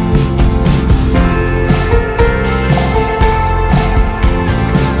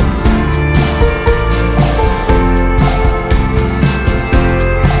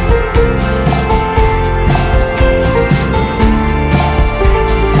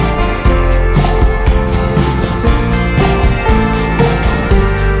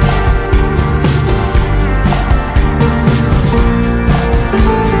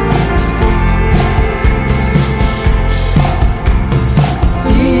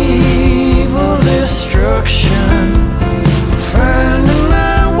 Evil destruction, finding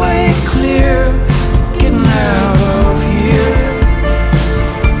my way clear, getting out of here.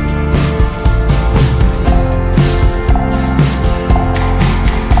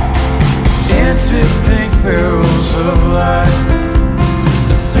 Into pink barrels of light,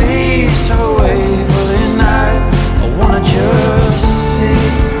 the base of a waverly night. I wanna just see,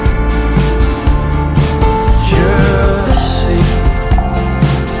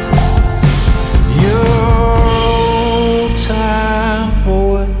 your old time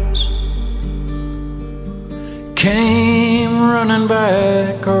voice came running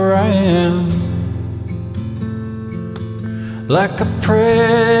back around like a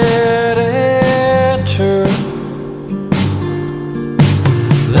predator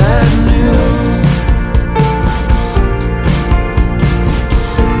that knew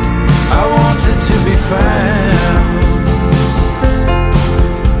I wanted to be found.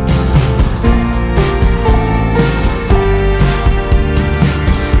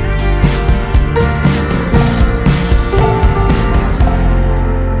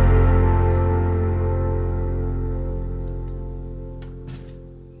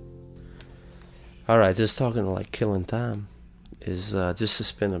 All right, just talking like killing time is just to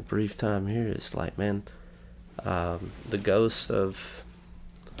spend a brief time here. It's like, man, the ghost of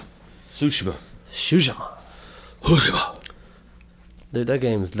Tsushima. Dude, that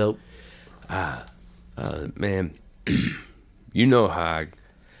game's dope. Man, you know how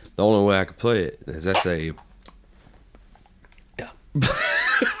the only way I could play it is I say, yeah.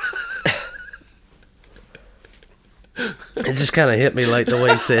 It just kind of hit me like the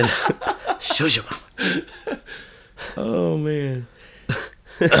way he said, Tsushima. Oh, man.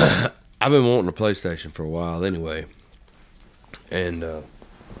 I've been wanting a PlayStation for a while anyway. And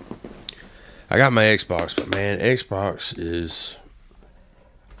I got my Xbox, but man, Xbox is...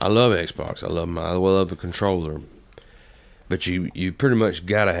 I love Xbox. I love the controller. But you pretty much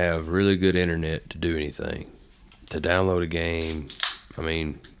got to have really good internet to do anything. To download a game, I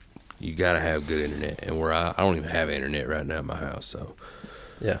mean, you got to have good internet. And where I don't even have internet right now at my house, so...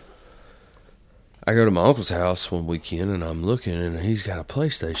 Yeah. I go to my uncle's house one weekend, and I'm looking, and he's got a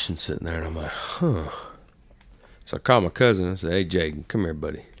PlayStation sitting there, and I'm like, huh. So I called my cousin, and I said, hey, Jake, come here,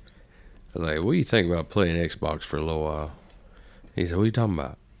 buddy. I was like, what do you think about playing Xbox for a little while? He said, what are you talking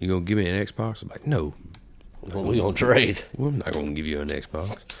about? You going to give me an Xbox? I'm like, no. We going to trade. Well, I'm not going to give you an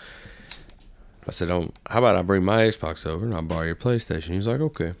Xbox. I said, how about I bring my Xbox over, and I'll borrow your PlayStation? He was like,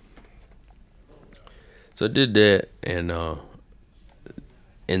 okay. So I did that, and the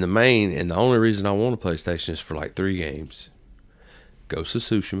only reason I want a PlayStation is for like 3 games. Ghost of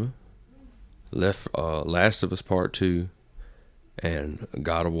Tsushima, Last of Us Part 2, and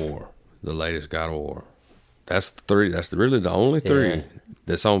God of War, the latest God of War. That's the 3. That's really the only 3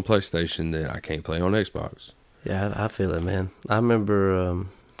 that's on PlayStation that I can't play on Xbox. Yeah, I feel it, man. I remember,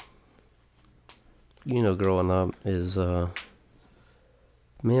 growing up is...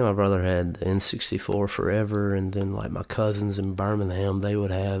 me and my brother had the N64 forever, and then like my cousins in Birmingham, they would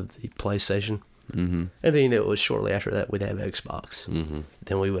have the PlayStation. Mm-hmm. And then it was shortly after that we'd have Xbox. Mm-hmm.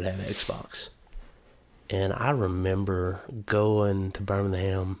 Then we would have Xbox. And I remember going to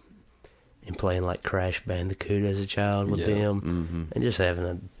Birmingham and playing like Crash Bandicoot as a child with them, and just having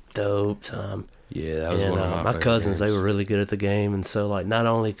a dope time. Yeah, that was one of my cousins. Games. They were really good at the game, and so like not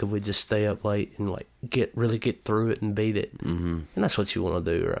only could we just stay up late and like get through it and beat it, and that's what you want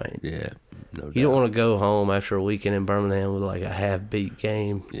to do, right? Yeah, no doubt. You don't want to go home after a weekend in Birmingham with like a half-beat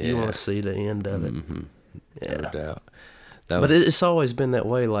game. Yeah. You want to see the end of it. Mm-hmm. Yeah, no doubt. But it's always been that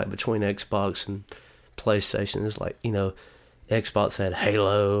way. Like between Xbox and PlayStation, it's like Xbox had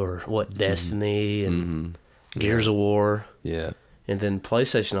Halo or Destiny and Gears of War. Yeah. And then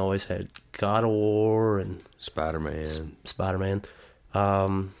PlayStation always had God of War and Spider-Man.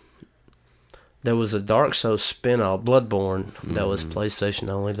 There was a Dark Souls spin-off, Bloodborne, that was PlayStation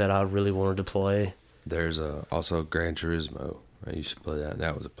only that I really wanted to play. There's also Gran Turismo. I used to play that.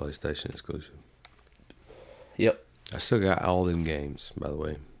 That was a PlayStation exclusive. Yep. I still got all them games, by the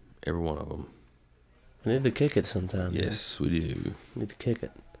way. Every one of them. We need to kick it sometime. Yes, we do. Need to kick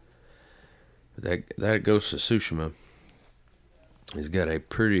it. But that Ghost of Tsushima has got a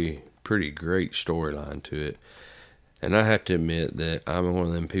pretty great storyline to it. And I have to admit that I'm one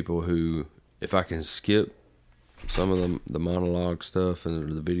of them people who, if I can skip some of the monologue stuff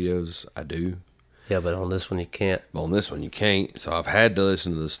and the videos, I do. Yeah, but on this one you can't. On this one you can't. So I've had to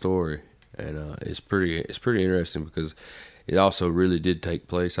listen to the story, and it's pretty interesting because it also really did take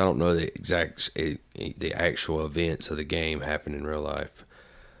place. I don't know the actual events of the game happened in real life,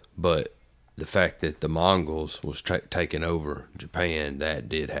 but the fact that the Mongols was taking over Japan, that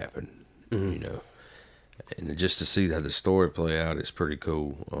did happen, And just to see how the story play out, it's pretty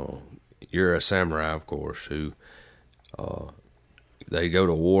cool. You're a samurai, of course, who they go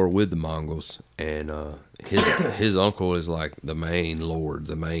to war with the Mongols, and his uncle is like the main lord,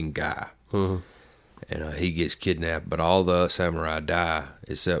 the main guy. Mm-hmm. And he gets kidnapped, but all the samurai die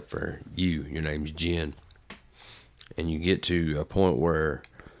except for you. Your name's Jin. And you get to a point where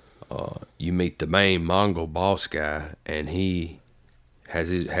you meet the main Mongol boss guy, and he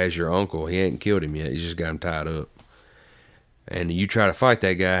has your uncle. He ain't killed him yet. He's just got him tied up. And you try to fight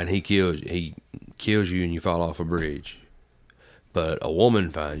that guy, and he kills you, and you fall off a bridge. But a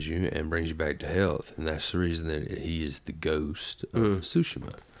woman finds you and brings you back to health, and that's the reason that he is the ghost of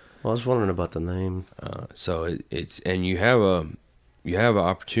Tsushima. Well, I was wondering about the name. So it's and you have an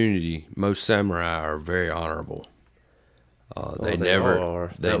opportunity. Most samurai are very honorable. They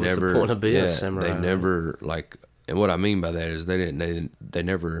never. That was the point of being a samurai. They never and what I mean by that is they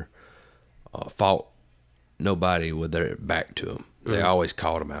never fought nobody with their back to them. They always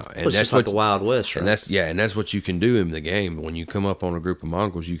called them out, and that's like the Wild West, right? And that's what you can do in the game. When you come up on a group of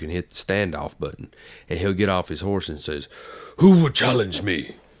Mongols, you can hit the standoff button, and he'll get off his horse and says, "Who will challenge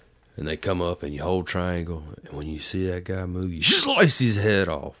me?" and they come up and you hold triangle, and when you see that guy move, you slice his head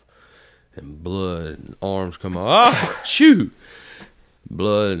off, and blood and arms come off. Ah, shoot!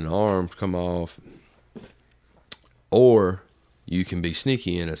 Blood and arms come off. Or you can be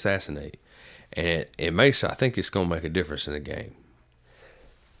sneaky and assassinate, and I think it's going to make a difference in the game.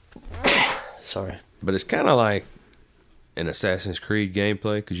 Sorry. But it's kind of like an Assassin's Creed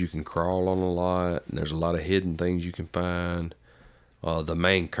gameplay because you can crawl on a lot, and there's a lot of hidden things you can find. The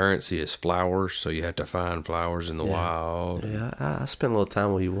main currency is flowers, so you have to find flowers in the wild. Yeah, I spent a little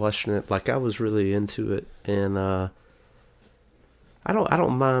time while you watching it. Like, I was really into it, and I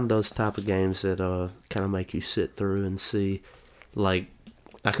don't mind those type of games that kind of make you sit through and see. Like,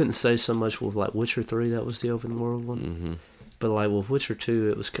 I couldn't say so much with like Witcher 3. That was the open world one. Mm-hmm. But like with Witcher 2,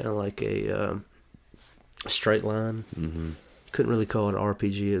 it was kind of like a straight line. Mm-hmm. Couldn't really call it an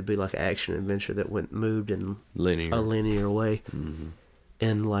RPG. It'd be like an action adventure that moved in a linear way. Mm-hmm.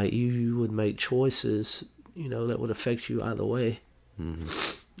 And like you would make choices, that would affect you either way.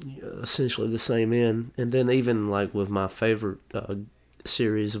 Mm-hmm. Essentially the same end. And then even like with my favorite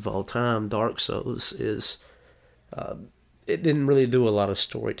series of all time, Dark Souls, is it didn't really do a lot of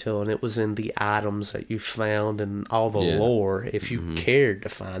storytelling. It was in the items that you found and all the lore, if you cared to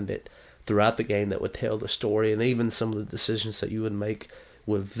find it throughout the game, that would tell the story. And even some of the decisions that you would make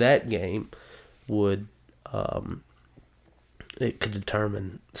with that game would it could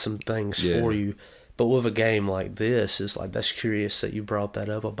determine some things for you. But with a game like this, it's like, that's curious that you brought that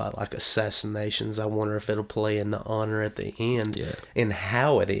up about like assassinations. I wonder if it'll play in the honor at the end and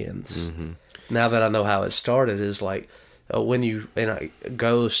how it ends. Mm-hmm. Now that I know how it started, is like when you in a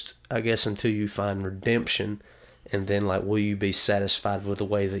ghost, I guess, until you find redemption, and then like, will you be satisfied with the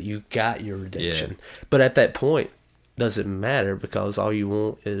way that you got your redemption? Yeah. But at that point, doesn't matter, because all you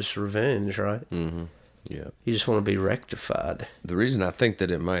want is revenge, right? Mm-hmm. Yeah, you just want to be rectified. The reason I think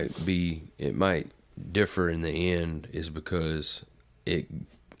that it might differ in the end is because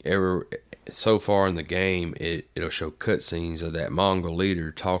so far in the game it'll show cutscenes of that Mongol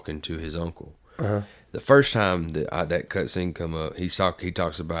leader talking to his uncle. Uh-huh. The first time that cutscene come up, he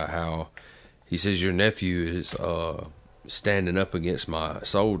talks about how he says your nephew is standing up against my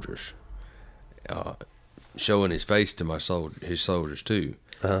soldiers, showing his face to his soldiers too.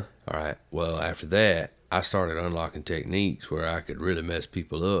 Uh-huh. All right. Well, after that, I started unlocking techniques where I could really mess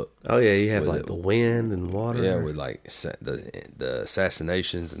people up. Oh yeah, you have like the wind and water. Yeah, with like the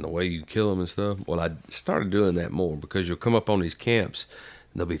assassinations and the way you kill them and stuff. Well, I started doing that more because you'll come up on these camps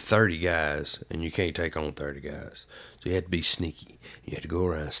and there'll be 30 guys, and you can't take on 30 guys. So you have to be sneaky. You have to go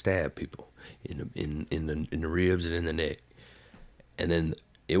around and stab people in the ribs and in the neck. And then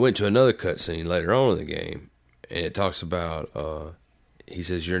it went to another cutscene later on in the game, and it talks about he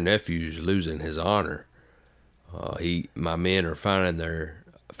says your nephew's losing his honor. My men are finding their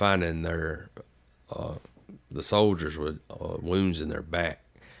the soldiers with wounds in their back.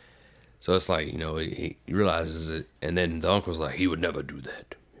 So it's like, he realizes it, and then the uncle's like, he would never do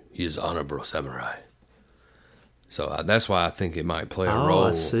that. He is honorable samurai. So that's why I think it might play a role. Oh,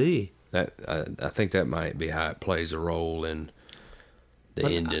 I see. I think that might be how it plays a role in the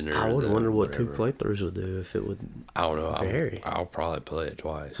ending. I would wonder what 2 playthroughs would do, if it would. I don't know. Vary. I'll probably play it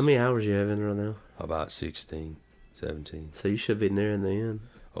twice. How many hours you have in right now? About 16, 17. So you should be nearing the end.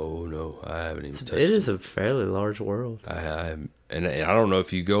 Oh no, I haven't even touched it. It is a fairly large world. And I don't know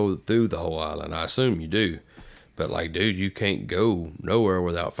if you go through the whole island. I assume you do, but like, dude, you can't go nowhere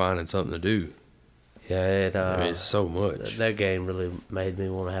without finding something to do. Yeah, it's so much. That game really made me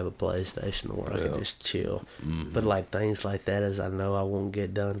want to have a PlayStation where I could just chill. Mm-hmm. But like things like that, as I know I won't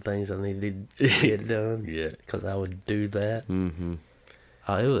get done, things I need to get done. Yeah, because I would do that. Mm-hmm.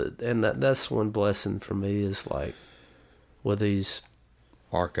 That's one blessing for me, is like with these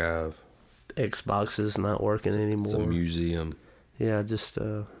archive Xboxes not working anymore. It's a museum. Yeah, just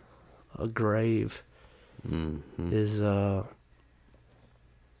a grave is.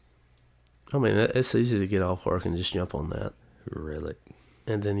 I mean, it's easy to get off work and just jump on that relic,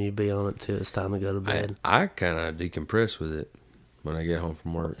 and then you be on it till it's time to go to bed. I kind of decompress with it when I get home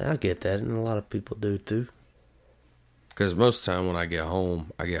from work. I get that, and a lot of people do too. Because most of the time when I get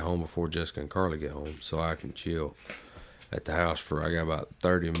home before Jessica and Carly get home, so I can chill at the house I got about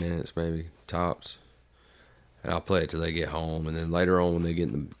 30 minutes maybe tops, and I'll play it till they get home, and then later on when they get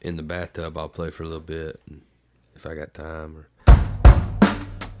in the bathtub, I'll play for a little bit if I got time. Or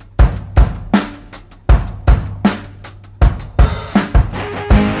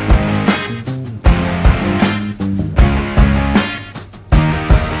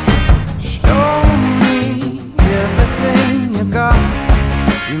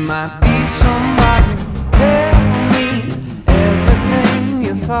you might be somebody. Tell me everything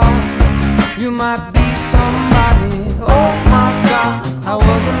you thought.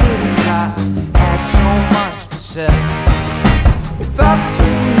 was a little tired, had so much to say. It's up to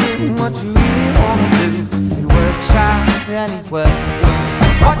you what you really want to do. It works out anyway.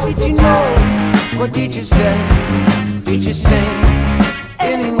 What did you know? What did you say? Did you sing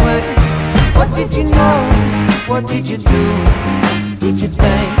anyway? What did you know? What did you do? Did you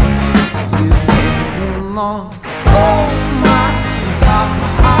think you did him more? Oh my God,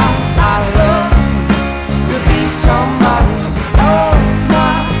 I love to be somebody. Oh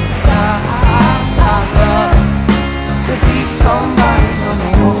my God, I love to be somebody's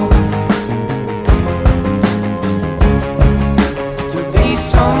number one. To be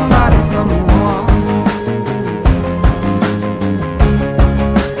somebody's number one.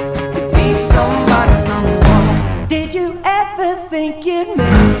 To be somebody's number one. Did you ever think you'd make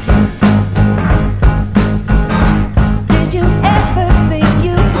it? Did you ever think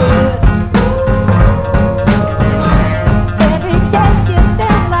you would? Every day you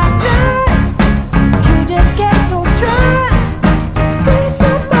felt like dying. You just kept on trying to be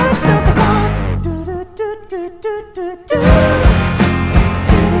somebody's number one. Do do do do do do do.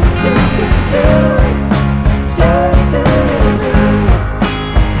 Do do do do.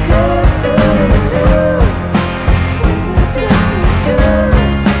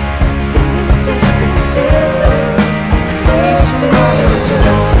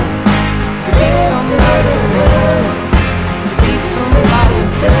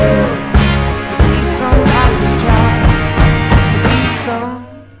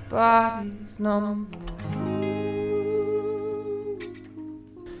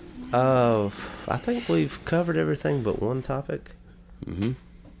 I think we've covered everything but one topic. Mm-hmm.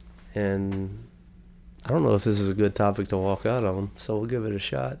 And I don't know if this is a good topic to walk out on, so we'll give it a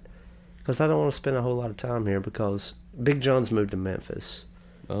shot. Because I don't want to spend a whole lot of time here because Big John's moved to Memphis.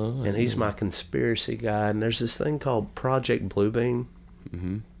 Oh, And he's my conspiracy guy. And there's this thing called Project Bluebeam.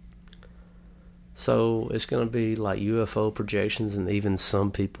 Mm-hmm. So it's going to be like UFO projections, and even some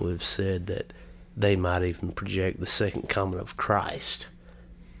people have said that they might even project the second coming of Christ.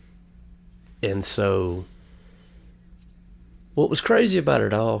 And so what was crazy about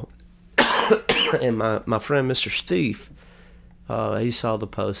it all, and my friend Mr. Steve, he saw the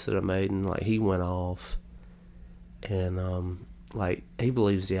post that I made, and like he went off, and like he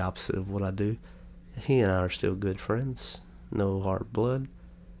believes the opposite of what I do. He and I are still good friends, no hard blood.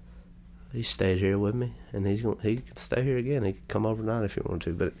 He stayed here with me, and he can stay here again. He can come overnight if he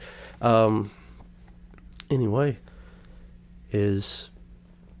wanted to. But anyway, is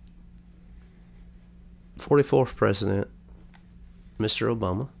 44th president, Mr.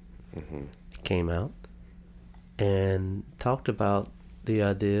 Obama, came out and talked about the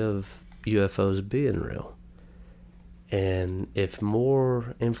idea of UFOs being real. And if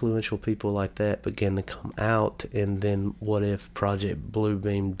more influential people like that begin to come out, and then what if Project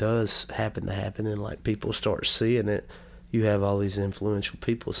Bluebeam does happen to happen and like people start seeing it, you have all these influential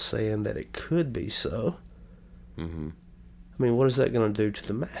people saying that it could be so. Mm-hmm. I mean, what is that going to do to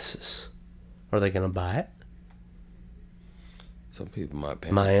the masses? Are they going to buy it? Some people might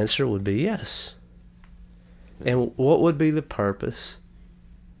pay. My answer would be yes. And what would be the purpose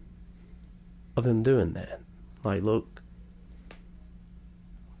of them doing that? Like, look,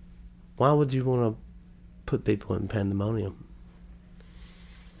 why would you want to put people in pandemonium?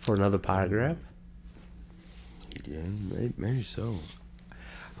 For another paragraph? Yeah, maybe so.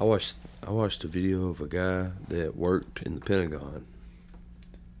 I watched a video of a guy that worked in the Pentagon.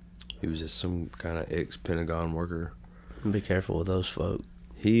 He was just some kind of ex-Pentagon worker. Be careful with those folk.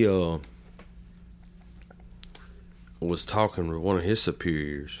 He was talking with one of his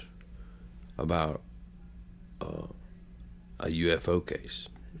superiors about a UFO case.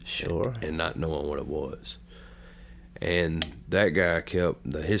 Sure. And not knowing what it was. And that guy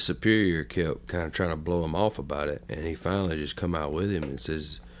his superior kept kind of trying to blow him off about it. And he finally just come out with him and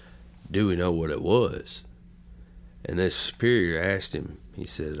says, "Do we know what it was?" And this superior asked him, he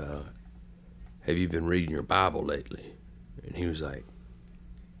said, "Have you been reading your Bible lately?" And he was like,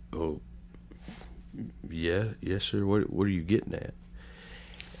 "Oh, yes, sir. What are you getting at?"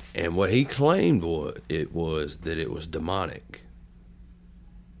 And what he claimed was that it was demonic.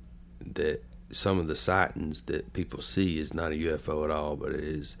 That some of the sightings that people see is not a UFO at all, but it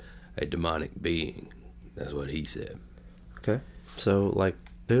is a demonic being. That's what he said. Okay. So, like,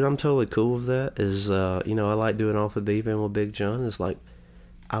 dude, I'm totally cool with that. I like doing Off the Deep End with Big John. It's like,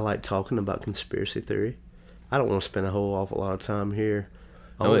 I like talking about conspiracy theory. I don't want to spend a whole awful lot of time here.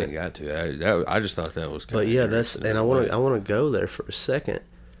 No, we ain't got to. I just thought that was kind of. But yeah, and I want to go there for a second.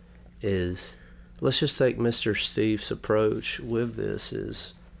 Let's just take Mr. Steve's approach with this.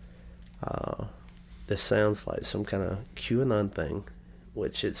 This sounds like some kind of QAnon thing,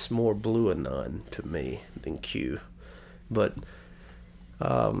 which it's more blue anon to me than Q. But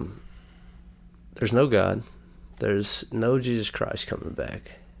there's no God. There's no Jesus Christ coming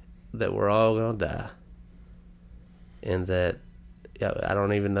back. That we're all going to die. And that I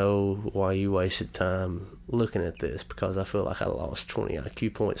don't even know why you wasted time looking at this, because I feel like I lost 20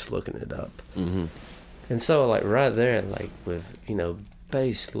 IQ points looking it up. Mm-hmm. And so, like, right there, like, with,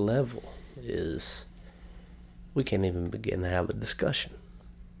 base level is we can't even begin to have a discussion.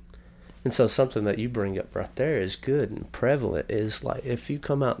 And so something that you bring up right there is good and prevalent is, like, if you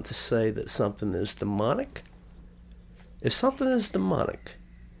come out to say that something is demonic, if something is demonic,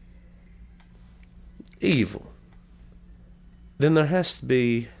 evil, then there has to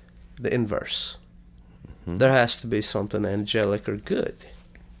be the inverse. Mm-hmm. There has to be something angelic or good.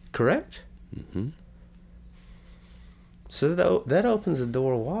 Correct? Mm-hmm. So that opens the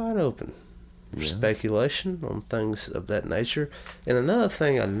door wide open for speculation on things of that nature. And another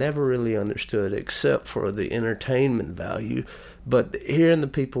thing I never really understood, except for the entertainment value, but hearing the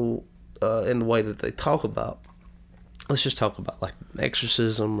people in the way that they talk about, let's just talk about like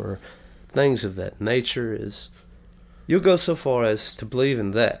exorcism or things of that nature, is you'll go so far as to believe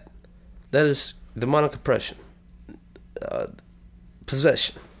in that. That is demonic oppression,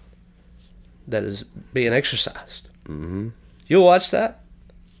 possession, that is being exorcised. Mm-hmm. You'll watch that,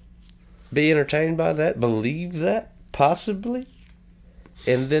 be entertained by that, believe that, possibly,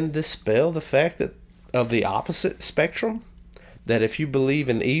 and then dispel the fact that of the opposite spectrum, that if you believe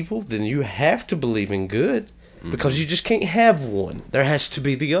in evil, then you have to believe in good, because you just can't have one. There has to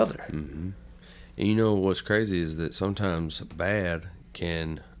be the other. Mm-hmm. And you know what's crazy is that sometimes bad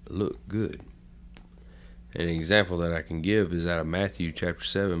can look good. An example that I can give is out of Matthew chapter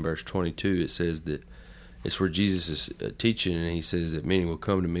 7, verse 22. It says that it's where Jesus is teaching, and he says that many will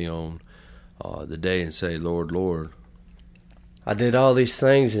come to me on the day and say, Lord, Lord, I did all these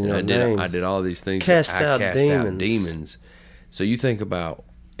things in your name. I did all these things. Cast I out cast demons. out demons. So you think about,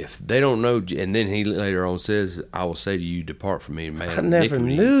 if they don't know, and then he later on says, I will say to you, depart from me, man. I never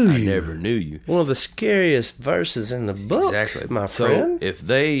knew you. I never knew you. One of the scariest verses in the book, exactly, my so friend. If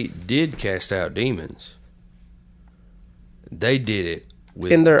they did cast out demons, they did it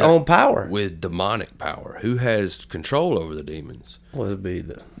with in their own power, with demonic power. Who has control over the demons? Well, it'd be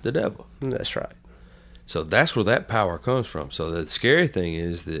the devil. That's right. So that's where that power comes from. So the scary thing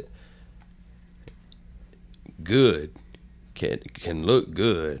is that good can look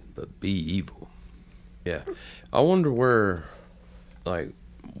good but be evil. Yeah. I wonder where, like,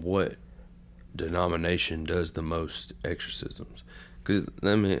 what denomination does the most exorcisms? Because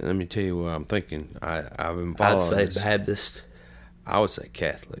let me tell you what I'm thinking. I've been following I'd say Baptist. I would say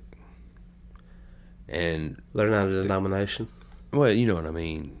Catholic. And they're not a denomination. Well, you know what I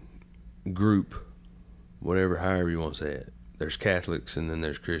mean. Group, whatever, however you want to say it. There's Catholics, and then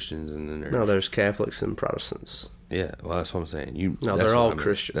there's Christians, and then there's Catholics and Protestants. Yeah, well, that's what I'm saying. They're all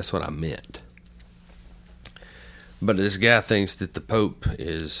Christian. That's what I meant. But this guy thinks that the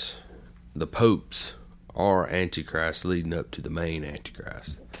popes are Antichrist leading up to the main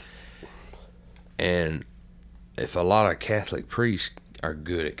Antichrist. And if a lot of Catholic priests are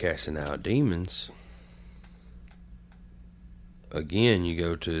good at casting out demons, again, you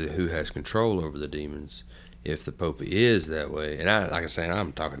go to who has control over the demons. If the Pope is that way, and like I say,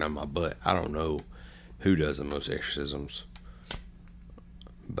 I'm talking on my butt. I don't know who does the most exorcisms,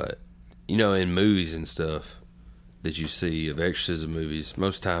 but in movies and stuff that you see of exorcism movies,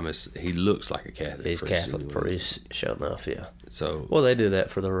 most time he looks like a Catholic. He's Catholic priest, sure enough, yeah. So they do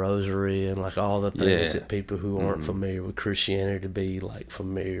that for the rosary and like all the things that people who aren't familiar with Christianity to be like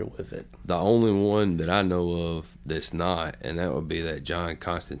familiar with it. The only one that I know of that's not, and that would be that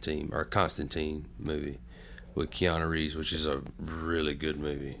Constantine movie with Keanu Reeves, which is a really good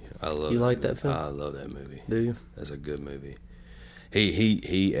movie. I love. You like that film? I love that movie. Do you? That's a good movie.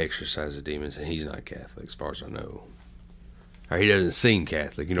 He exorcises demons, and he's not Catholic, as far as I know. Or he doesn't seem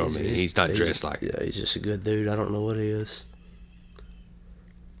Catholic. You know what I mean? He's not dressed like it. Yeah, he's just a good dude. I don't know what he is.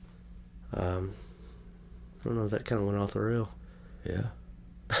 I don't know if that kind of went off the rail. Yeah,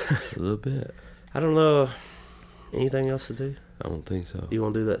 a little bit. I don't know. Anything else to do? I don't think so. You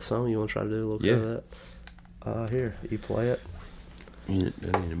want to do that song? You want to try to do a little bit of that? Here, you play it. I need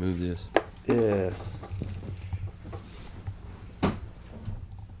to move this. Yeah.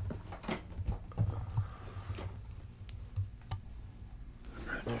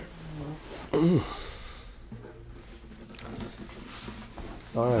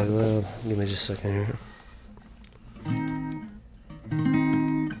 All right, well, give me just a second here.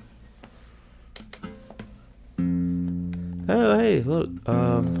 Oh, hey, look,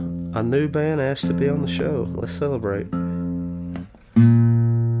 a new band asked to be on the show. Let's celebrate.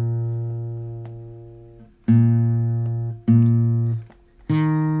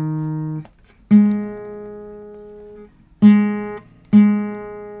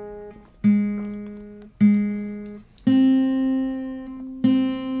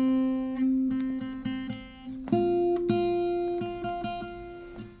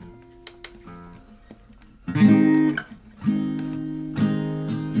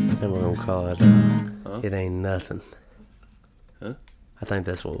 call it. It ain't nothing. Huh? I think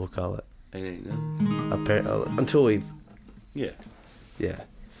that's what we'll call it. It ain't nothing. Until we. Yeah. Yeah.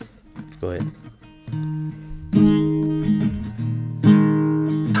 Go ahead.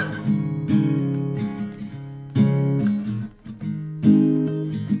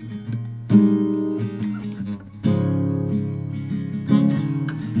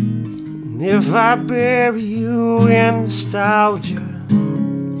 If I bury you in nostalgia,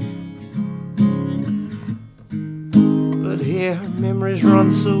 but here memories run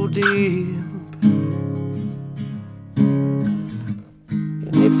so deep,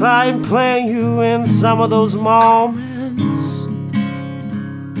 and if I implant you in some of those moments,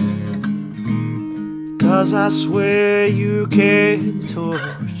 'cause I swear you carry the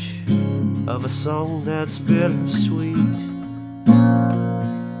torch of a song that's bittersweet.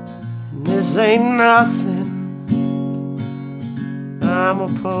 This ain't nothing I'm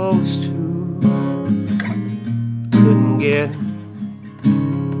opposed to. Couldn't get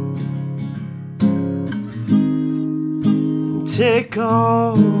take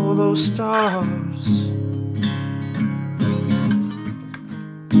all those stars,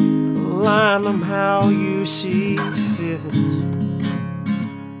 line them how you see fit.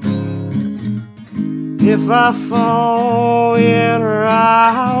 If I fall in or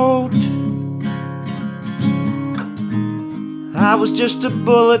out, I was just a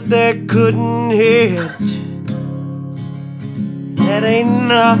bullet that couldn't hit. That ain't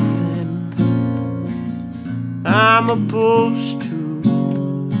nothing I'm opposed to,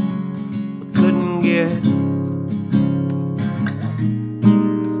 but couldn't get.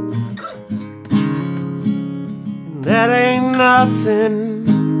 And that ain't nothing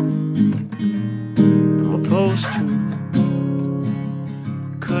I'm opposed to,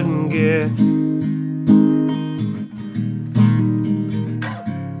 couldn't get.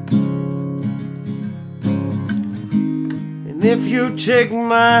 If you take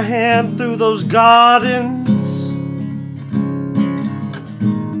my hand through those gardens,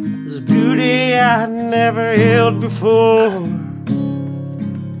 there's beauty I never held before,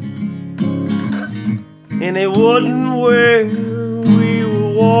 and it wasn't where we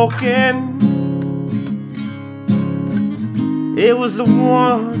were walking, it was the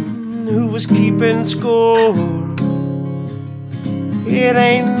one who was keeping score. It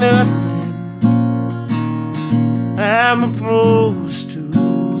ain't nothing I'm opposed to.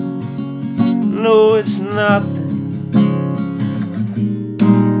 No, it's nothing.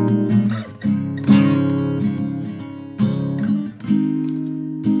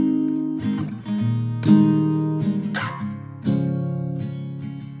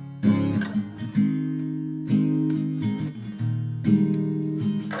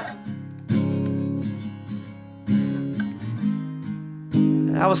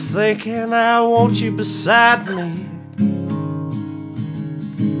 I was thinking I want you beside me.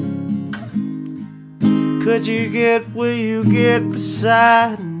 Could you get where you get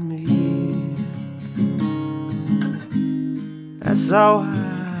beside me? That's all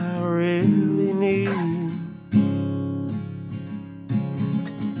I really need.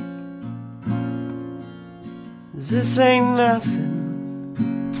 'Cause this ain't nothing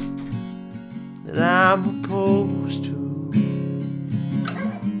that I'm opposed to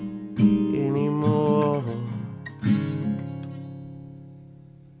anymore.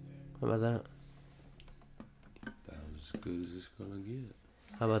 How about that? As good as it's gonna get.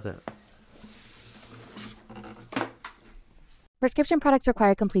 How about that? Prescription products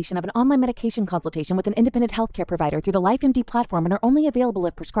require completion of an online medication consultation with an independent healthcare provider through the LifeMD platform and are only available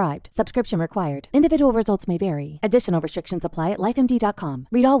if prescribed. Subscription required. Individual results may vary. Additional restrictions apply at lifemd.com.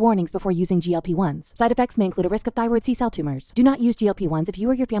 Read all warnings before using GLP-1s. Side effects may include a risk of thyroid C-cell tumors. Do not use GLP-1s if you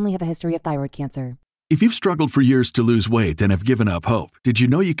or your family have a history of thyroid cancer. If you've struggled for years to lose weight and have given up hope, did you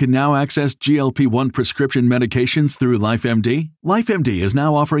know you can now access GLP-1 prescription medications through LifeMD? LifeMD is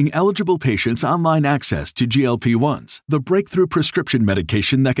now offering eligible patients online access to GLP-1s, the breakthrough prescription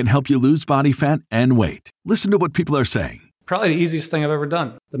medication that can help you lose body fat and weight. Listen to what people are saying. Probably the easiest thing I've ever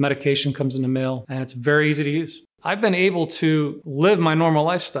done. The medication comes in the mail, and it's very easy to use. I've been able to live my normal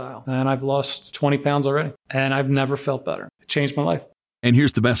lifestyle, and I've lost 20 pounds already, and I've never felt better. It changed my life. And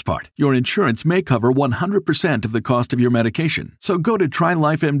here's the best part. Your insurance may cover 100% of the cost of your medication. So go to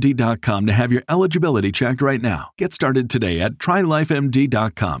trylifemd.com to have your eligibility checked right now. Get started today at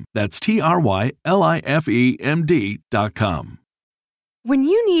trylifemd.com. That's TRYLIFEMD.com. When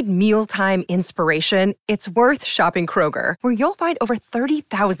you need mealtime inspiration, it's worth shopping Kroger, where you'll find over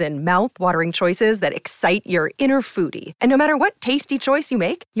 30,000 mouth-watering choices that excite your inner foodie. And no matter what tasty choice you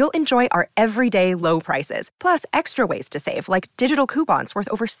make, you'll enjoy our everyday low prices, plus extra ways to save, like digital coupons worth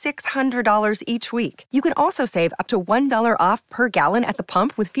over $600 each week. You can also save up to $1 off per gallon at the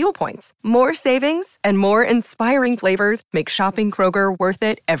pump with fuel points. More savings and more inspiring flavors make shopping Kroger worth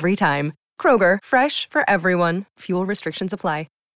it every time. Kroger, fresh for everyone. Fuel restrictions apply.